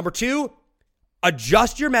 Number 2,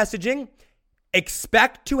 adjust your messaging,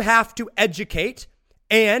 expect to have to educate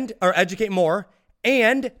more,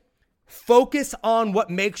 and focus on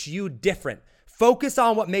what makes you different. Focus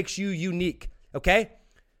on what makes you unique, okay?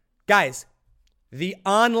 Guys, the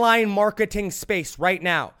online marketing space right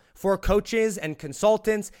now for coaches and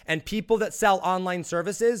consultants and people that sell online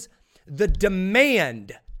services, the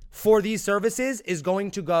demand for these services is going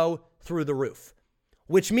to go through the roof,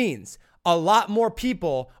 which means a lot more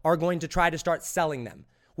people are going to try to start selling them,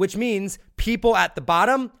 which means people at the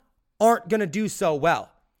bottom aren't going to do so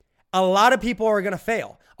well. A lot of people are going to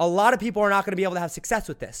fail. A lot of people are not going to be able to have success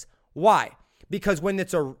with this. Why? Because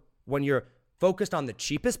when you're focused on the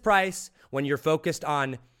cheapest price, when you're focused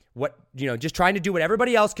on just trying to do what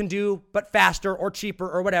everybody else can do, but faster or cheaper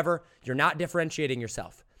or whatever, you're not differentiating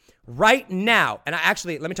yourself. Right now, and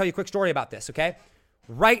let me tell you a quick story about this, okay?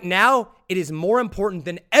 Right now, it is more important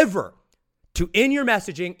than ever to, in your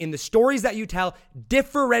messaging, in the stories that you tell,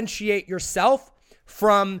 differentiate yourself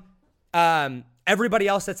from everybody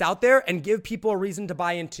else that's out there and give people a reason to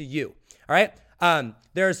buy into you, all right?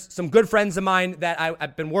 There's some good friends of mine that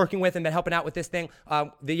I've been working with and been helping out with this thing,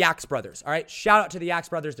 the Yaks brothers, all right? Shout out to the Yaks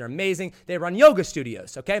brothers. They're amazing. They run yoga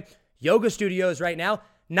studios, okay? Yoga studios right now,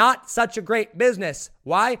 not such a great business.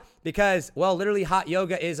 Why? Because, well, literally hot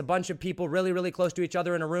yoga is a bunch of people really, really close to each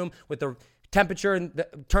other in a room with the temperature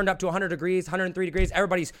turned up to 100 degrees, 103 degrees.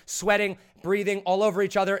 Everybody's sweating, breathing all over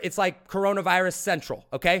each other. It's like coronavirus central,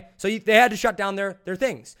 okay? So they had to shut down their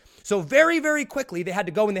things. So very, very quickly, they had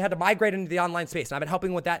to go and they had to migrate into the online space. And I've been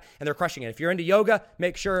helping with that, and they're crushing it. If you're into yoga,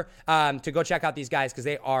 make sure to go check out these guys because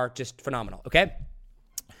they are just phenomenal, okay?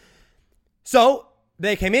 So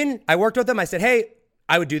they came in, I worked with them. I said, hey,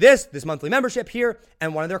 I would do this monthly membership here.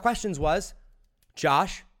 And one of their questions was,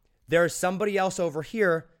 Josh, there's somebody else over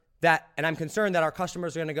here and I'm concerned that our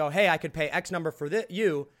customers are going to go, hey, I could pay X number for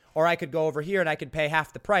you, or I could go over here and I could pay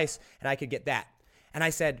half the price and I could get that. And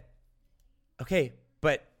I said, okay,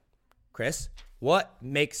 but Chris, what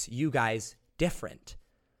makes you guys different?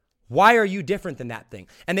 Why are you different than that thing?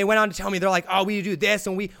 And they went on to tell me, they're like, oh, we do this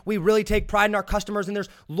and we really take pride in our customers and there's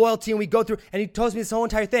loyalty and we go through, and he tells me this whole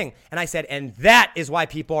entire thing. And I said, and that is why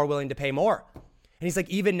people are willing to pay more. And he's like,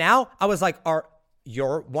 even now? I was like,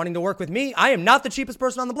 you're wanting to work with me? I am not the cheapest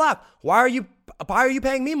person on the block. Why are you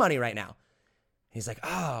paying me money right now? And he's like,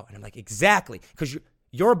 oh, and I'm like, exactly. Because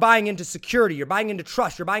you're buying into security. You're buying into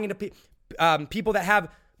trust. You're buying into people that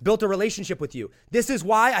have built a relationship with you. This is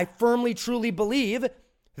why I firmly, truly believe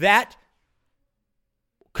that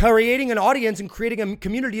creating an audience and creating a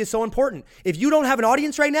community is so important. If you don't have an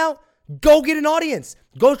audience right now, go get an audience.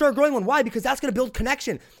 Go start growing one. Why? Because that's going to build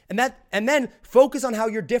connection. And then focus on how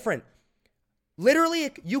you're different. Literally,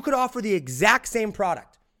 you could offer the exact same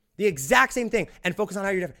product, the exact same thing, and focus on how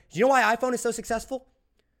you're different. Do you know why iPhone is so successful?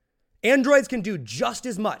 Androids can do just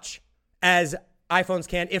as much as iPhones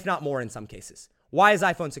can, if not more in some cases. Why is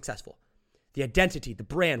iPhone successful? The identity, the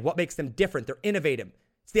brand, what makes them different. They're innovative.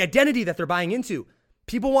 It's the identity that they're buying into.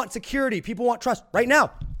 People want security. People want trust. Right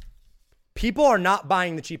now, people are not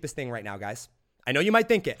buying the cheapest thing right now, guys. I know you might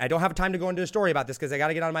think it. I don't have time to go into a story about this because I got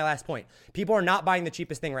to get on my last point. People are not buying the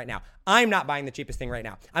cheapest thing right now. I'm not buying the cheapest thing right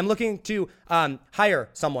now. I'm looking to hire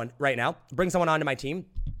someone right now, bring someone onto my team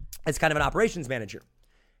as kind of an operations manager.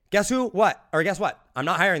 Guess who? What? Or guess what? I'm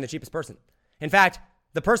not hiring the cheapest person. In fact,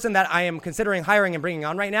 the person that I am considering hiring and bringing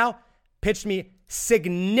on right now pitched me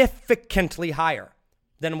significantly higher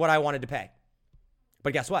than what I wanted to pay.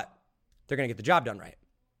 But guess what? They're going to get the job done right.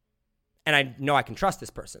 And I know I can trust this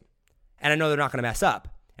person. And I know they're not going to mess up.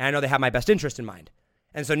 And I know they have my best interest in mind.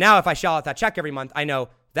 And so now if I shell out that check every month, I know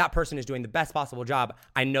that person is doing the best possible job.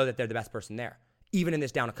 I know that they're the best person there, even in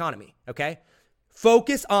this down economy, okay?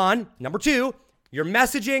 Focus on, number 2, your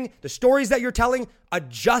messaging, the stories that you're telling.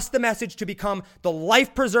 Adjust the message to become the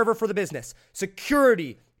life preserver for the business.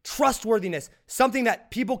 Security, trustworthiness, something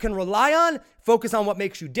that people can rely on. Focus on what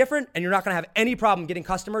makes you different, and you're not going to have any problem getting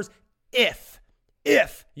customers if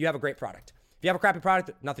you have a great product. If you have a crappy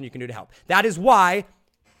product, nothing you can do to help. That is why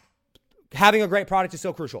having a great product is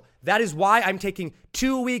so crucial. That is why I'm taking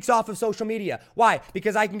 2 weeks off of social media. Why?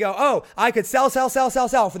 Because I can go, I could sell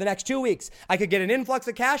for the next 2 weeks. I could get an influx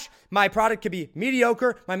of cash. My product could be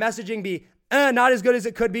mediocre. My messaging be not as good as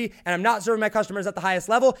it could be. And I'm not serving my customers at the highest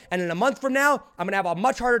level. And in a month from now, I'm going to have a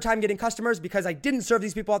much harder time getting customers because I didn't serve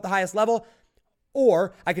these people at the highest level.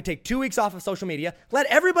 Or I could take 2 weeks off of social media, let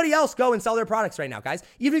everybody else go and sell their products right now, guys.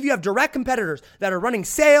 Even if you have direct competitors that are running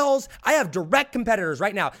sales, I have direct competitors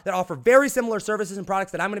right now that offer very similar services and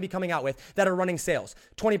products that I'm going to be coming out with that are running sales.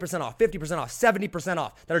 20% off, 50% off, 70%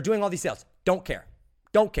 off, that are doing all these sales. Don't care.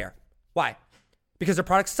 Why? Because their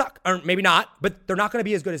products suck. Or maybe not, but they're not going to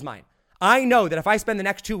be as good as mine. I know that if I spend the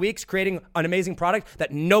next 2 weeks creating an amazing product,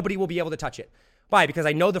 that nobody will be able to touch it. Why? Because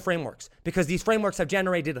I know the frameworks. Because these frameworks have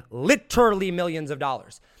generated literally millions of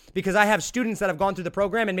dollars. Because I have students that have gone through the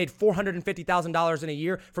program and made $450,000 in a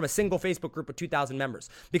year from a single Facebook group with 2,000 members.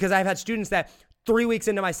 Because I've had students that 3 weeks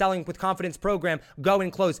into my Selling with Confidence program go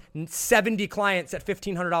and close 70 clients at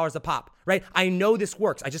 $1,500 a pop, right? I know this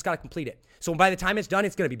works. I just got to complete it. So by the time it's done,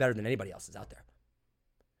 it's going to be better than anybody else's out there.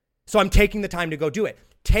 So I'm taking the time to go do it.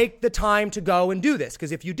 Take the time to go and do this.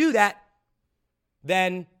 Because if you do that,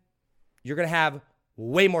 then you're going to have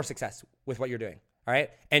way more success with what you're doing, all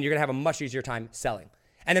right? And you're going to have a much easier time selling.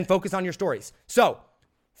 And then focus on your stories. So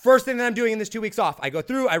first thing that I'm doing in this 2 weeks off, I go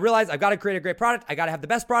through, I realize I've got to create a great product. I got to have the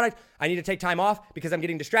best product. I need to take time off because I'm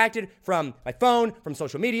getting distracted from my phone, from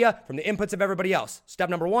social media, from the inputs of everybody else.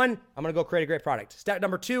 Step number 1, I'm going to go create a great product. Step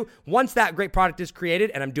number 2, once that great product is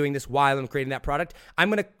created, and I'm doing this while I'm creating that product,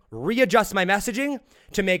 I'm going to readjust my messaging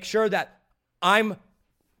to make sure that I'm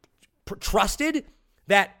trusted,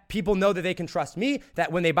 that people know that they can trust me,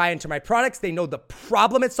 that when they buy into my products, they know the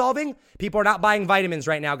problem it's solving. People are not buying vitamins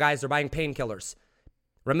right now, guys. They're buying painkillers.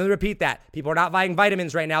 Remember to repeat that. People are not buying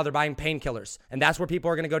vitamins right now. They're buying painkillers. And that's where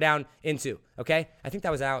people are going to go down into, okay? I think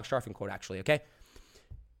that was an Alex Sharfin quote, actually, okay?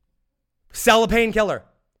 Sell a painkiller.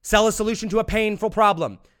 Sell a solution to a painful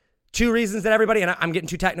problem. 2 reasons that everybody, and I'm getting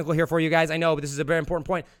too technical here for you guys, I know, but this is a very important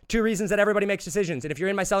point. 2 reasons that everybody makes decisions. And if you're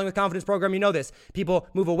in my Selling with Confidence program, you know this. People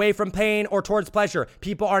move away from pain or towards pleasure.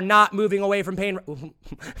 People are not moving away from pain.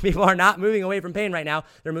 People are not moving away from pain right now.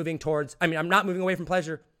 They're moving towards, I'm not moving away from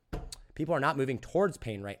pleasure. People are not moving towards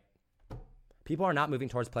pain right. People are not moving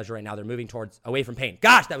towards pleasure right now. They're moving towards away from pain.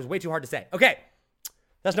 Gosh, that was way too hard to say. Okay,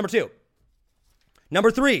 that's number 2.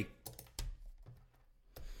 Number 3.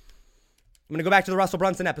 I'm going to go back to the Russell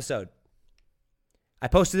Brunson episode. I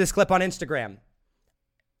posted this clip on Instagram.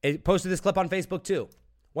 I posted this clip on Facebook too.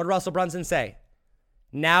 What did Russell Brunson say?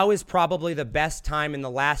 Now is probably the best time in the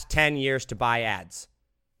last 10 years to buy ads.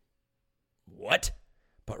 What?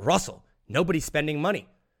 But Russell, nobody's spending money.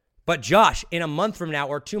 But Josh, in a month from now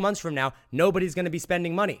or 2 months from now, nobody's going to be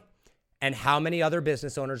spending money. And how many other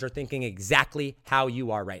business owners are thinking exactly how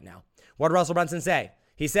you are right now? What did Russell Brunson say?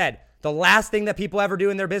 He said, the last thing that people ever do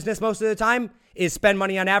in their business most of the time is spend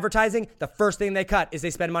money on advertising. The first thing they cut is they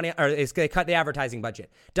spend money, or is they cut the advertising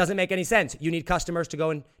budget. Doesn't make any sense. You need customers to go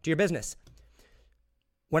into your business.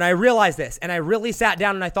 When I realized this and I really sat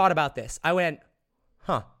down and I thought about this, I went,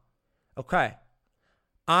 okay.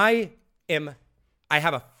 I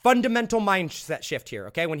have a fundamental mindset shift here,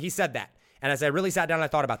 okay? When he said that, and as I really sat down and I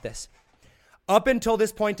thought about this, up until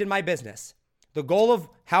this point in my business, the goal of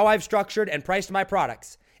how I've structured and priced my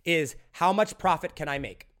products is how much profit can I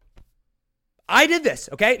make? I did this,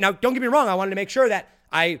 okay? Now, don't get me wrong. I wanted to make sure that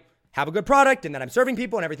I have a good product and that I'm serving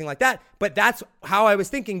people and everything like that. But that's how I was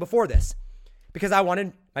thinking before this because I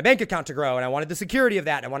wanted my bank account to grow and I wanted the security of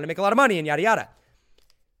that. And I wanted to make a lot of money and yada, yada.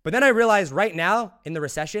 But then I realized right now in the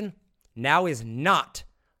recession, now is not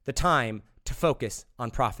the time to focus on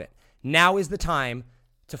profit. Now is the time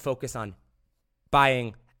to focus on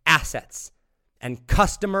buying assets. And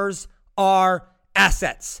customers are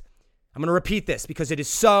assets. I'm going to repeat this because it is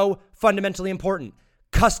so fundamentally important.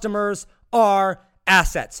 Customers are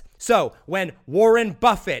assets. So when Warren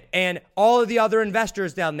Buffett and all of the other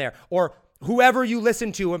investors down there, or whoever you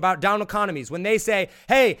listen to about down economies, when they say,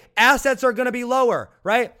 hey, assets are going to be lower,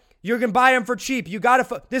 right? You're going to buy them for cheap.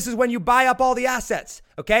 This is when you buy up all the assets,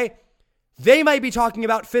 okay? They might be talking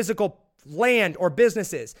about physical land or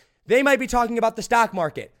businesses. They might be talking about the stock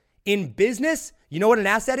market. In business, you know what an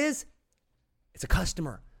asset is? It's a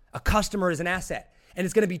customer. A customer is an asset. And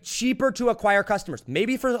it's going to be cheaper to acquire customers.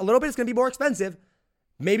 Maybe for a little bit, it's going to be more expensive.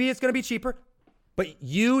 Maybe it's going to be cheaper. But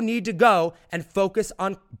you need to go and focus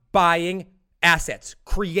on buying assets,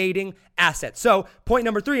 creating assets. So point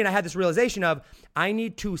number 3, and I had this realization of, I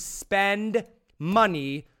need to spend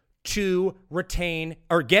money to retain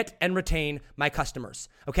or get and retain my customers.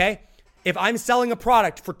 Okay? If I'm selling a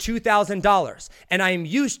product for $2,000 and I am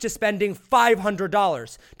used to spending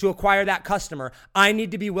 $500 to acquire that customer, I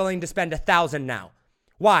need to be willing to spend $1,000 now.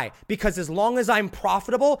 Why? Because as long as I'm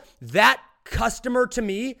profitable, that customer to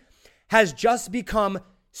me has just become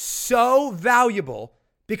so valuable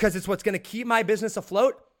because it's what's going to keep my business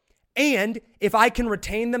afloat. And if I can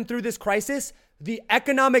retain them through this crisis, the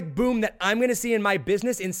economic boom that I'm going to see in my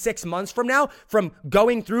business in 6 months from now, from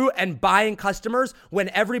going through and buying customers when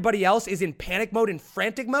everybody else is in panic mode and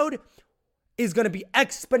frantic mode, is going to be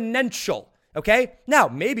exponential. Okay? Now,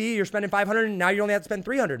 maybe you're spending $500 and now you only have to spend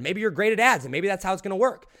 $300. Maybe you're great at ads and maybe that's how it's going to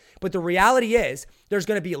work. But the reality is there's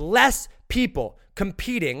going to be less people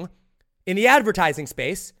competing in the advertising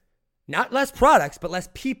space, not less products, but less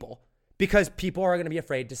people, because people are going to be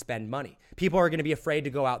afraid to spend money. People are going to be afraid to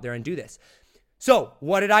go out there and do this. So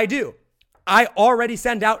what did I do? I already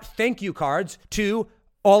send out thank you cards to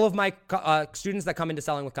all of my students that come into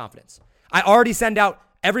Selling with Confidence. I already send out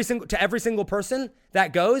every single person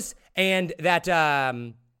that goes and that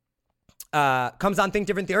comes on Think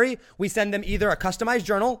Different Theory. We send them either a customized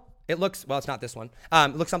journal. It's not this one.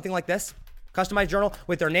 It looks something like this. Customized journal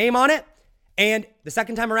with their name on it. And the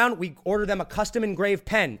second time around, we order them a custom engraved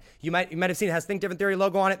pen. You might have seen it has Think Different Theory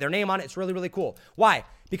logo on it, their name on it. It's really, really cool. Why?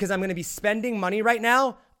 Because I'm going to be spending money right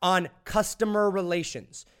now on customer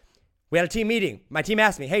relations. We had a team meeting. My team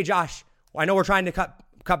asked me, hey, Josh, I know we're trying to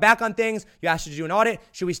cut back on things. You asked us to do an audit.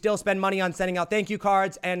 Should we still spend money on sending out thank you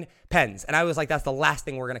cards and pens? And I was like, that's the last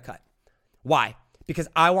thing we're going to cut. Why? Because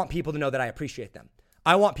I want people to know that I appreciate them.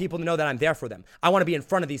 I want people to know that I'm there for them. I want to be in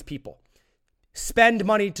front of these people. Spend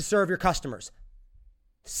money to serve your customers.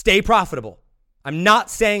 Stay profitable. I'm not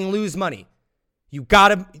saying lose money. You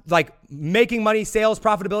gotta, making money, sales,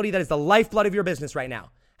 profitability, that is the lifeblood of your business right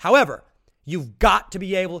now. However, you've got to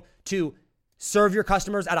be able to serve your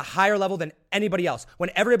customers at a higher level than anybody else.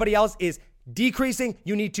 When everybody else is decreasing,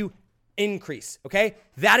 you need to increase, okay?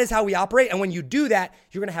 That is how we operate. And when you do that,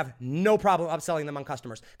 you're gonna have no problem upselling them on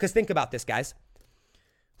customers. Because think about this, guys.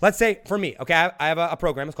 Let's say for me, okay, I have a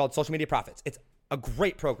program. It's called Social Media Profits. It's a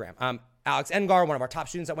great program. Alex Engar, one of our top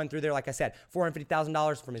students that went through there, like I said,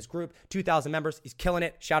 $450,000 from his group, 2,000 members. He's killing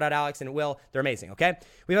it. Shout out Alex and Will. They're amazing, okay?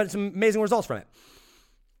 We've had some amazing results from it.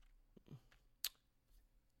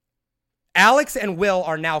 Alex and Will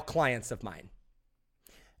are now clients of mine.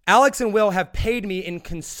 Alex and Will have paid me in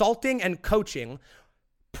consulting and coaching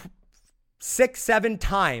 6-7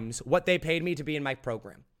 times what they paid me to be in my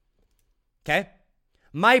program. Okay?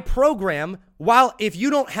 My program, while if you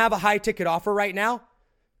don't have a high ticket offer right now,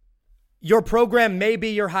 your program may be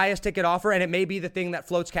your highest ticket offer and it may be the thing that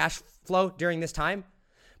floats cash flow during this time.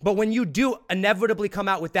 But when you do inevitably come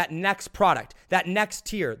out with that next product, that next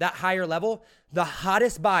tier, that higher level, the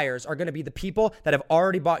hottest buyers are going to be the people that have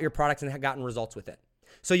already bought your products and have gotten results with it.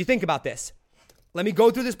 So you think about this. Let me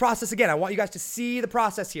go through this process again. I want you guys to see the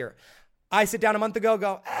process here. I sit down a month ago,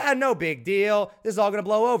 go, no big deal. This is all going to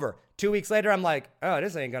blow over. 2 weeks later, I'm like, oh,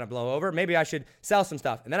 this ain't going to blow over. Maybe I should sell some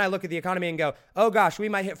stuff. And then I look at the economy and go, oh gosh, we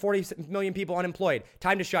might hit 40 million people unemployed.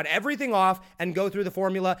 Time to shut everything off and go through the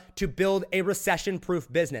formula to build a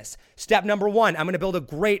recession-proof business. Step number 1, I'm going to build a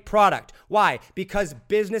great product. Why? Because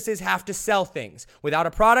businesses have to sell things. Without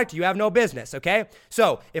a product, you have no business, okay?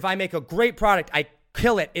 So if I make a great product, I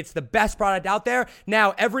kill it. It's the best product out there.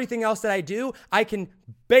 Now, everything else that I do, I can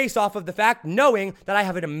base off of the fact knowing that I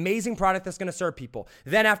have an amazing product that's going to serve people.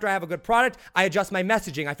 Then after I have a good product, I adjust my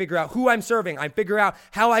messaging. I figure out who I'm serving. I figure out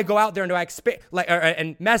how I go out there and do I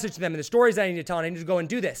and message them and the stories that I need to tell, and I need to go and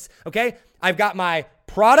do this. Okay? I've got my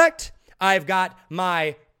product. I've got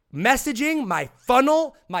my messaging, my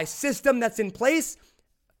funnel, my system that's in place.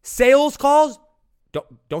 Sales calls.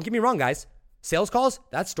 Don't get me wrong, guys. Sales calls,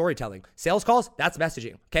 that's storytelling. Sales calls, that's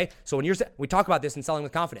messaging, okay? So when we talk about this in Selling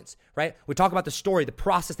with Confidence, right? We talk about the story, the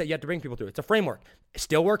process that you have to bring people through. It's a framework. It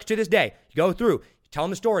still works to this day. You go through, you tell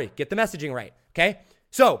them the story, get the messaging right, okay?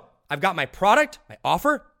 So I've got my product, my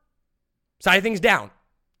offer, side of things down.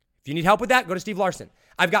 If you need help with that, go to Steve Larson.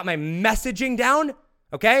 I've got my messaging down,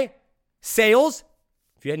 okay? Sales,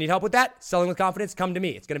 if you need help with that, Selling with Confidence, come to me.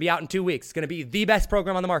 It's going to be out in 2 weeks. It's going to be the best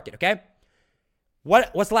program on the market, okay?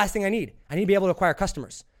 What's the last thing I need? I need to be able to acquire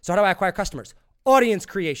customers. So how do I acquire customers? Audience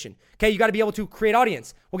creation. Okay, you got to be able to create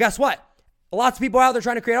audience. Well, guess what? Lots of people out there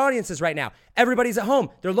trying to create audiences right now. Everybody's at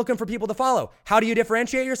home. They're looking for people to follow. How do you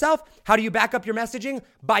differentiate yourself? How do you back up your messaging?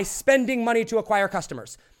 By spending money to acquire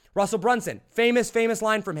customers. Russell Brunson, famous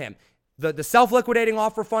line from him. The self-liquidating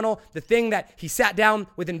offer funnel, the thing that he sat down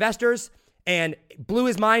with investors and blew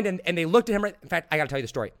his mind and they looked at him. In fact, I got to tell you the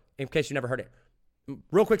story in case you never heard it.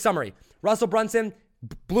 Real quick summary. Russell Brunson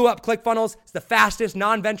blew up ClickFunnels. It's the fastest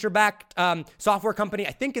non-venture-backed software company,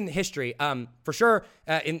 I think, in the history, for sure,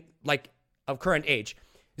 in like of current age.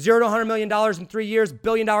 $0 to $100 million in 3 years,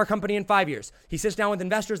 billion-dollar company in 5 years. He sits down with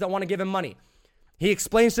investors that want to give him money. He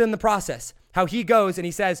explains to them the process, how he goes and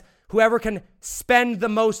he says, whoever can spend the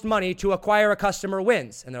most money to acquire a customer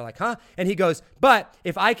wins. And they're like, huh? And he goes, but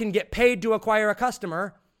if I can get paid to acquire a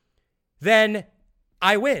customer, then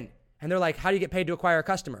I win. And they're like, how do you get paid to acquire a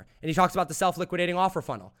customer? And he talks about the self-liquidating offer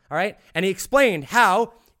funnel, all right? And he explained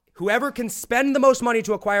how whoever can spend the most money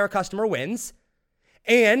to acquire a customer wins,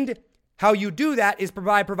 and how you do that is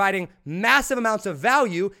providing massive amounts of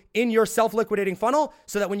value in your self-liquidating funnel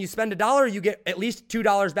so that when you spend $1, you get at least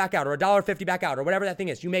 $2 back out or $1.50 back out or whatever that thing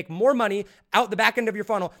is. You make more money out the back end of your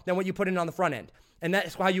funnel than what you put in on the front end. And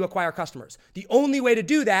that's how you acquire customers. The only way to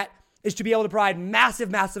do that is to be able to provide massive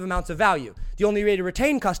amounts of value. The only way to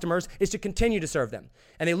retain customers is to continue to serve them.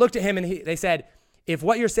 And they looked at him and they said, if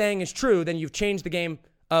what you're saying is true, then you've changed the game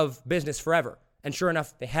of business forever. And sure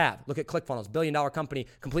enough, they have. Look at ClickFunnels, billion-dollar company,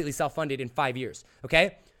 completely self-funded in 5 years,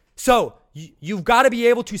 okay? So you've got to be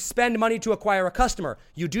able to spend money to acquire a customer.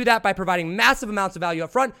 You do that by providing massive amounts of value up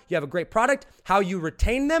front. You have a great product, how you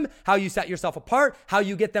retain them, how you set yourself apart, how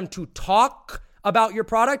you get them to talk about your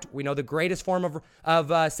product. We know the greatest form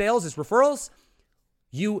of sales is referrals.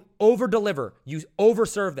 You over-deliver. You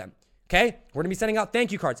over-serve them. Okay? We're going to be sending out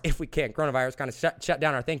thank you cards if we can. Coronavirus kind of shut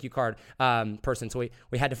down our thank you card person, so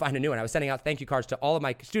we had to find a new one. I was sending out thank you cards to all of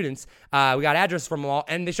my students. We got addresses from them all,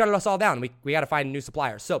 and they shut us all down. We got to find a new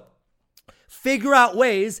supplier. So figure out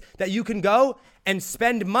ways that you can go and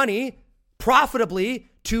spend money profitably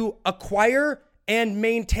to acquire and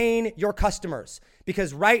maintain your customers.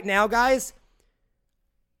 Because right now, guys,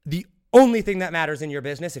 the only thing that matters in your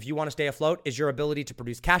business, if you want to stay afloat, is your ability to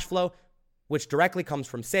produce cash flow, which directly comes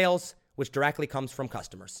from sales, which directly comes from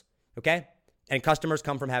customers, okay? And customers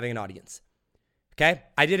come from having an audience, okay?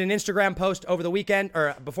 I did an Instagram post over the weekend,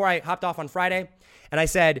 or before I hopped off on Friday, and I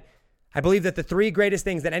said, I believe that the 3 greatest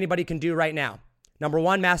things that anybody can do right now: number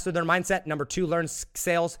 1, master their mindset. Number 2, learn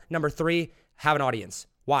sales. Number 3, have an audience.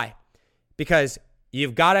 Why? Because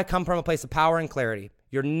you've got to come from a place of power and clarity.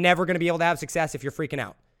 You're never going to be able to have success if you're freaking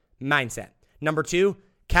out. Mindset. Number 2,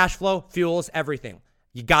 cash flow fuels everything.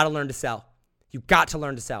 You got to learn to sell. You got to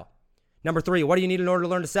learn to sell. Number 3, what do you need in order to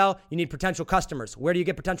learn to sell? You need potential customers. Where do you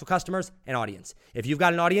get potential customers? An audience. If you've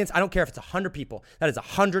got an audience, I don't care if it's 100 people. That is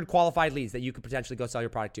 100 qualified leads that you could potentially go sell your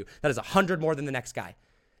product to. That is 100 more than the next guy.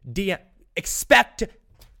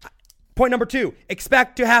 Point number 2,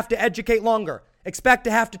 expect to have to educate longer. Expect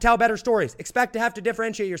to have to tell better stories. Expect to have to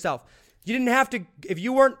differentiate yourself. You didn't have to, if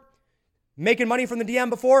you weren't making money from the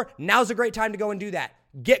DM before, now's a great time to go and do that.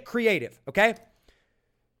 Get creative, okay?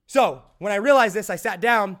 So when I realized this, I sat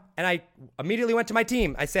down and I immediately went to my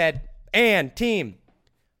team. I said, team,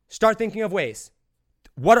 start thinking of ways.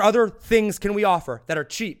 What other things can we offer that are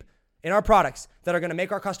cheap in our products, that are going to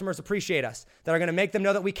make our customers appreciate us, that are going to make them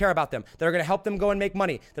know that we care about them, that are going to help them go and make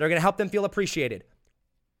money, that are going to help them feel appreciated?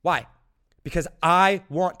 Why? Because I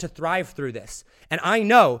want to thrive through this. And I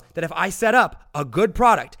know that if I set up a good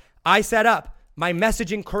product, I set up my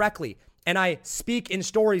messaging correctly, and I speak in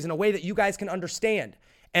stories in a way that you guys can understand,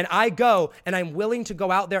 and I go and I'm willing to go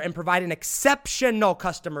out there and provide an exceptional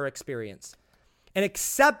customer experience, an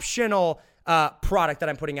exceptional product that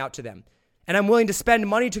I'm putting out to them. And I'm willing to spend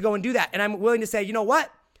money to go and do that. And I'm willing to say, you know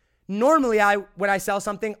what? Normally, when I sell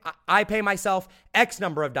something, I pay myself X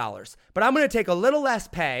number of dollars, but I'm going to take a little less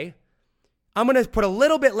pay. I'm going to put a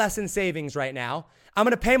little bit less in savings right now. I'm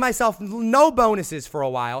going to pay myself no bonuses for a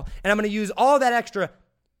while. And I'm going to use all that extra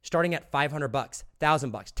starting at $500, $1,000,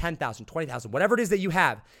 $10,000, $20,000, whatever it is that you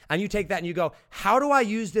have. And you take that and you go, how do I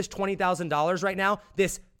use this $20,000 right now,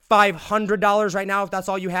 this $500 right now, if that's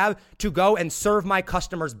all you have, to go and serve my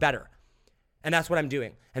customers better? And that's what I'm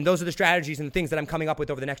doing. And those are the strategies and the things that I'm coming up with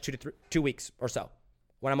over the next 2 weeks or so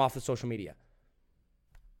when I'm off of social media.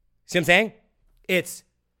 See what I'm saying? It's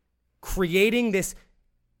creating this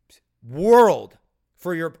world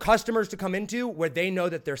for your customers to come into where they know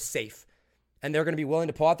that they're safe. And they're going to be willing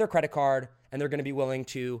to pull out their credit card, and they're going to be willing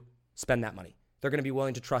to spend that money. They're going to be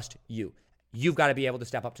willing to trust you. You've got to be able to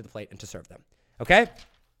step up to the plate and to serve them. Okay?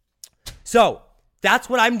 So that's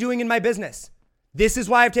what I'm doing in my business. This is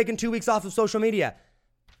why I've taken 2 weeks off of social media.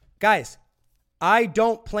 Guys, I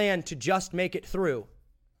don't plan to just make it through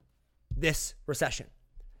this recession.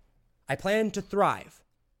 I plan to thrive.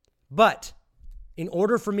 But in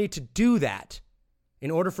order for me to do that,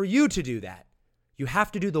 in order for you to do that, you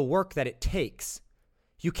have to do the work that it takes.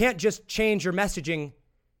 You can't just change your messaging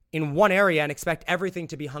in one area and expect everything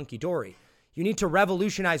to be hunky-dory. You need to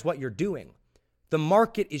revolutionize what you're doing. The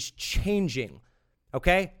market is changing,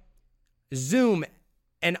 okay? Zoom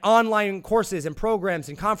and online courses and programs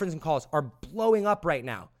and conferencing calls are blowing up right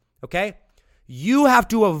now, okay? You have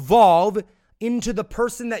to evolve into the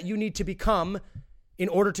person that you need to become in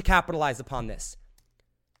order to capitalize upon this.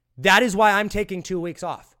 That is why I'm taking 2 weeks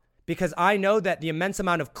off, because I know that the immense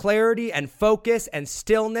amount of clarity and focus and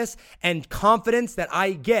stillness and confidence that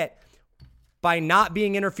I get by not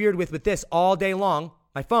being interfered with this all day long,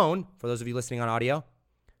 my phone, for those of you listening on audio,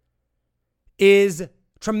 is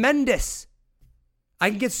tremendous. I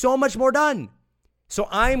can get so much more done. So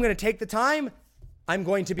I'm going to take the time. I'm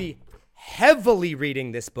going to be heavily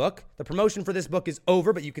reading this book. The promotion for this book is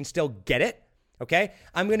over, but you can still get it. Okay?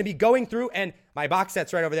 I'm going to be going through, and my box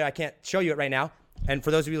set's right over there. I can't show you it right now. And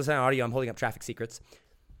for those of you listening on audio, I'm holding up Traffic Secrets.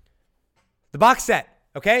 The box set,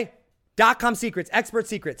 okay? .com secrets, expert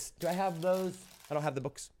secrets. Do I have those? I don't have the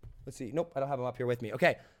books. Let's see. Nope, I don't have them up here with me.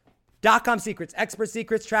 Okay. .com secrets, expert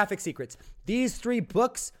secrets, traffic secrets. These 3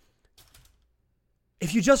 books,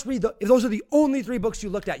 if you just read if those are the only 3 books you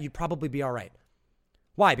looked at, you'd probably be all right.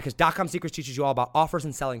 Why? Because .com secrets teaches you all about offers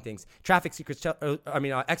and selling things. Traffic secrets,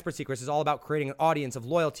 expert secrets is all about creating an audience of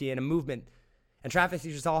loyalty and a movement. And traffic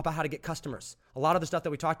secrets is all about how to get customers. A lot of the stuff that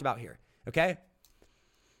we talked about here. Okay?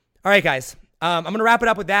 All right, guys. I'm going to wrap it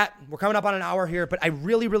up with that. We're coming up on an hour here, but I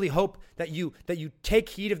really, really hope that you take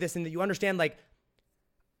heed of this and that you understand, like,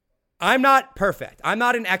 I'm not perfect. I'm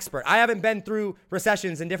not an expert. I haven't been through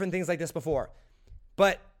recessions and different things like this before,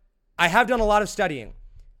 but I have done a lot of studying.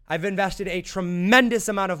 I've invested a tremendous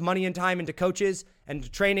amount of money and time into coaches and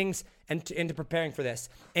to trainings and into preparing for this.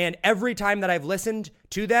 And every time that I've listened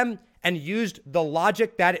to them and used the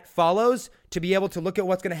logic that it follows to be able to look at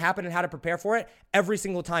what's going to happen and how to prepare for it, every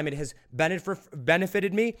single time it has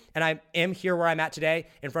benefited me. And I am here where I'm at today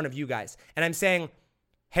in front of you guys. And I'm saying,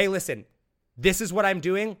 hey, listen, this is what I'm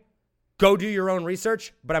doing. Go do your own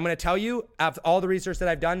research. But I'm going to tell you, after all the research that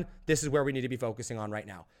I've done, this is where we need to be focusing on right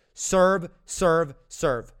now. Serve, serve,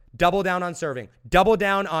 serve. double down on serving, double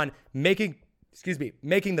down on making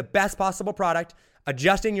the best possible product,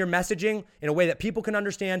 adjusting your messaging in a way that people can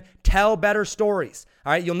understand, tell better stories.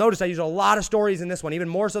 All right. You'll notice I use a lot of stories in this one, even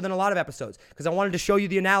more so than a lot of episodes, because I wanted to show you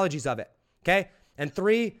the analogies of it. Okay. And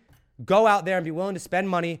 3, go out there and be willing to spend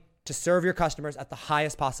money to serve your customers at the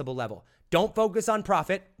highest possible level. Don't focus on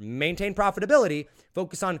profit, maintain profitability,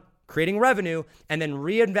 focus on creating revenue, and then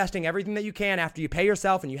reinvesting everything that you can after you pay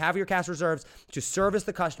yourself and you have your cash reserves to service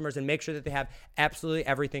the customers and make sure that they have absolutely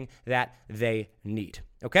everything that they need.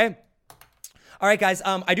 Okay? All right, guys,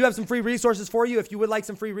 I do have some free resources for you. If you would like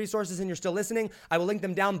some free resources and you're still listening, I will link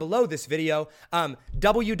them down below this video.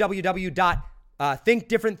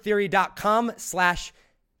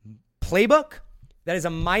 www.thinkdifferenttheory.com/playbook. That is a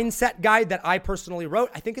mindset guide that I personally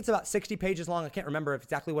wrote. I think it's about 60 pages long. I can't remember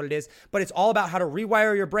exactly what it is, but it's all about how to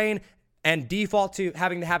rewire your brain and default to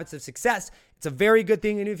having the habits of success. It's a very good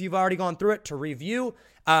thing, even if you've already gone through it, to review.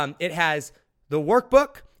 It has the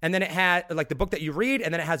workbook, and then it has like the book that you read,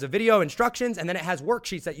 and then it has a video instructions, and then it has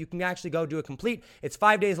worksheets that you can actually go do a complete. It's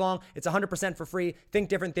 5 days long. It's 100% for free.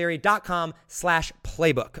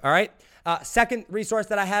 thinkdifferenttheory.com/playbook. All right. Second resource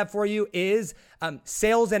that I have for you is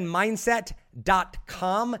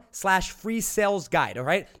salesandmindset.com/free sales guide. All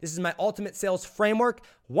right. This is my ultimate sales framework,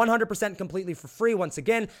 100% completely for free. Once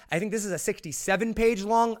again, I think this is a 67-page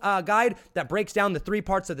long guide that breaks down the 3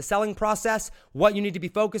 parts of the selling process, what you need to be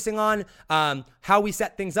focusing on, how we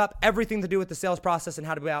set things up, everything to do with the sales process and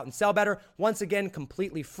how to go out and sell better. Once again,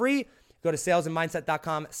 completely free. Go to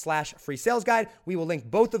salesandmindset.com/free sales guide. We will link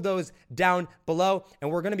both of those down below.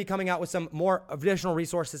 And we're going to be coming out with some more additional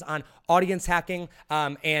resources on audience hacking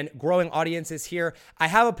and growing audiences here. I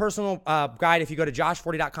have a personal guide. If you go to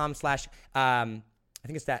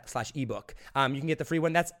joshforti.com/ebook, you can get the free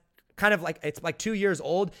one. That's kind of like, it's like 2 years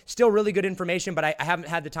old, still really good information, but I haven't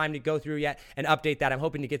had the time to go through yet and update that. I'm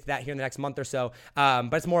hoping to get to that here in the next month or so.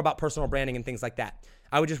 But it's more about personal branding and things like that.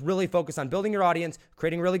 I would just really focus on building your audience,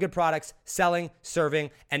 creating really good products, selling,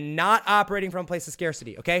 serving, and not operating from a place of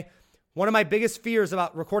scarcity, okay? One of my biggest fears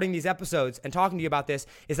about recording these episodes and talking to you about this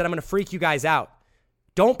is that I'm going to freak you guys out.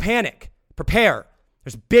 Don't panic. Prepare.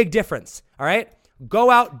 There's a big difference, all right?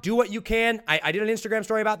 Go out, do what you can. I did an Instagram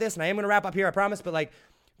story about this, and I am going to wrap up here, I promise, but like,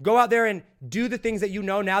 go out there and do the things that you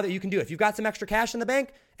know now that you can do. If you've got some extra cash in the bank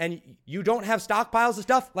and you don't have stockpiles of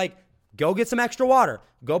stuff, like, go get some extra water.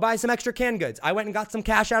 Go buy some extra canned goods. I went and got some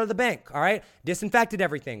cash out of the bank, all right? Disinfected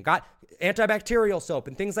everything. Got antibacterial soap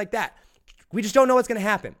and things like that. We just don't know what's going to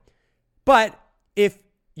happen. But if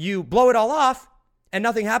you blow it all off and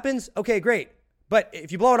nothing happens, okay, great. But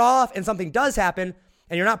if you blow it all off and something does happen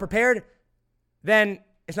and you're not prepared, then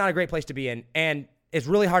it's not a great place to be in. And it's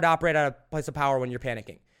really hard to operate out of a place of power when you're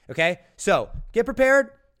panicking, okay? So get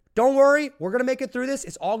prepared. Don't worry. We're going to make it through this.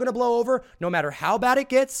 It's all going to blow over no matter how bad it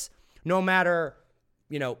gets. No matter,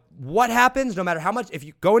 what happens, no matter how much, if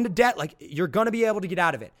you go into debt, like, you're going to be able to get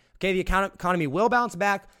out of it. Okay. The economy will bounce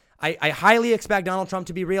back. I highly expect Donald Trump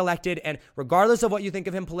to be reelected. And regardless of what you think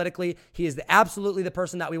of him politically, he is absolutely the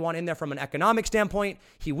person that we want in there from an economic standpoint.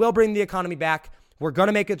 He will bring the economy back. We're going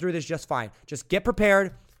to make it through this just fine. Just get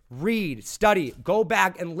prepared, read, study, go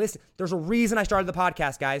back and listen. There's a reason I started the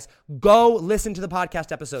podcast, guys. Go listen to the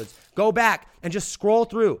podcast episodes. Go back and just scroll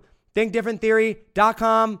through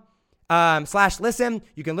thinkdifferenttheory.com. /listen.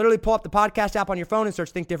 You can literally pull up the podcast app on your phone and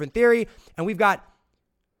search Think Different Theory. And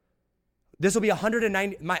this will be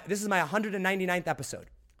 190. This is my 199th episode.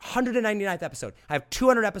 199th episode. I have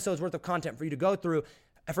 200 episodes worth of content for you to go through,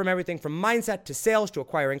 from everything from mindset to sales to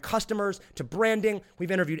acquiring customers to branding.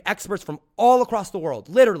 We've interviewed experts from all across the world.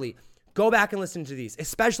 Literally, go back and listen to these,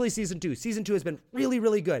 especially season 2. Season 2 has been really,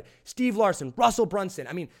 really good. Steve Larson, Russell Brunson.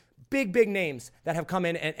 I mean, big names that have come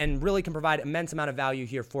in and really can provide immense amount of value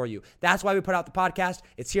here for you. That's why we put out the podcast.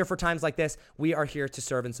 It's here for times like this. We are here to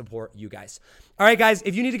serve and support you guys. All right, guys,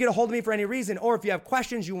 if you need to get a hold of me for any reason, or if you have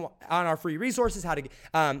questions you want on our free resources, how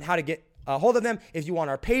to get a hold of them, if you want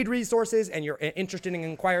our paid resources and you're interested in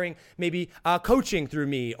inquiring maybe coaching through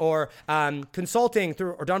me or consulting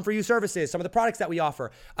through or done for you services, some of the products that we offer,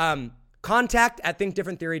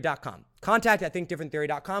 contact@thinkdifferenttheory.com.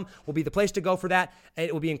 Contact@thinkdifferenttheory.com will be the place to go for that.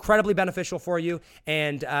 It will be incredibly beneficial for you.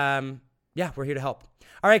 And we're here to help.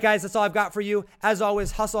 All right, guys, that's all I've got for you. As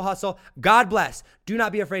always, hustle. God bless. Do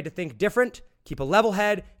not be afraid to think different. Keep a level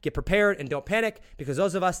head, get prepared, and don't panic, because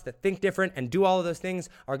those of us that think different and do all of those things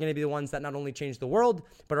are going to be the ones that not only change the world,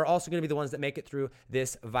 but are also going to be the ones that make it through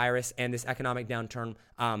this virus and this economic downturn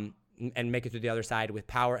and make it through the other side with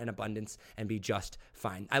power and abundance and be just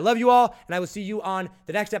fine. I love you all, and I will see you on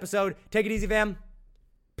the next episode. Take it easy, fam.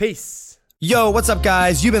 Peace. Yo, what's up,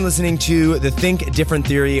 guys? You've been listening to the Think Different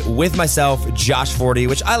Theory with myself, Josh Forti,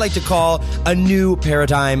 which I like to call a new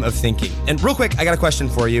paradigm of thinking. And real quick, I got a question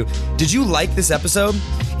for you. Did you like this episode?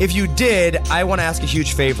 If you did, I want to ask a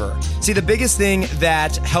huge favor. See, the biggest thing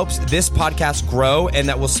that helps this podcast grow and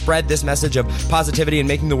that will spread this message of positivity and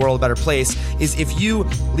making the world a better place is if you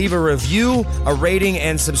leave a review, a rating,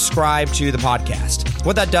 and subscribe to the podcast.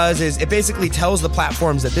 What that does is it basically tells the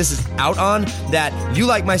platforms that this is out on that you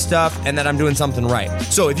like my stuff and that I'm doing something right.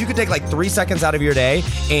 So if you could take like 3 seconds out of your day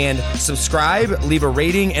and subscribe, leave a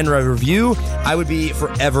rating and a review, I would be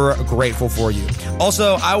forever grateful for you.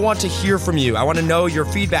 Also, I want to hear from you. I want to know your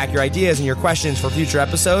feedback, your ideas, and your questions for future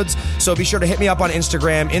episodes. So be sure to hit me up on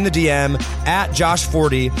Instagram in the DM at Josh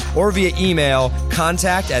Forti or via email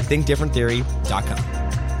contact@thinkdifferenttheory.com.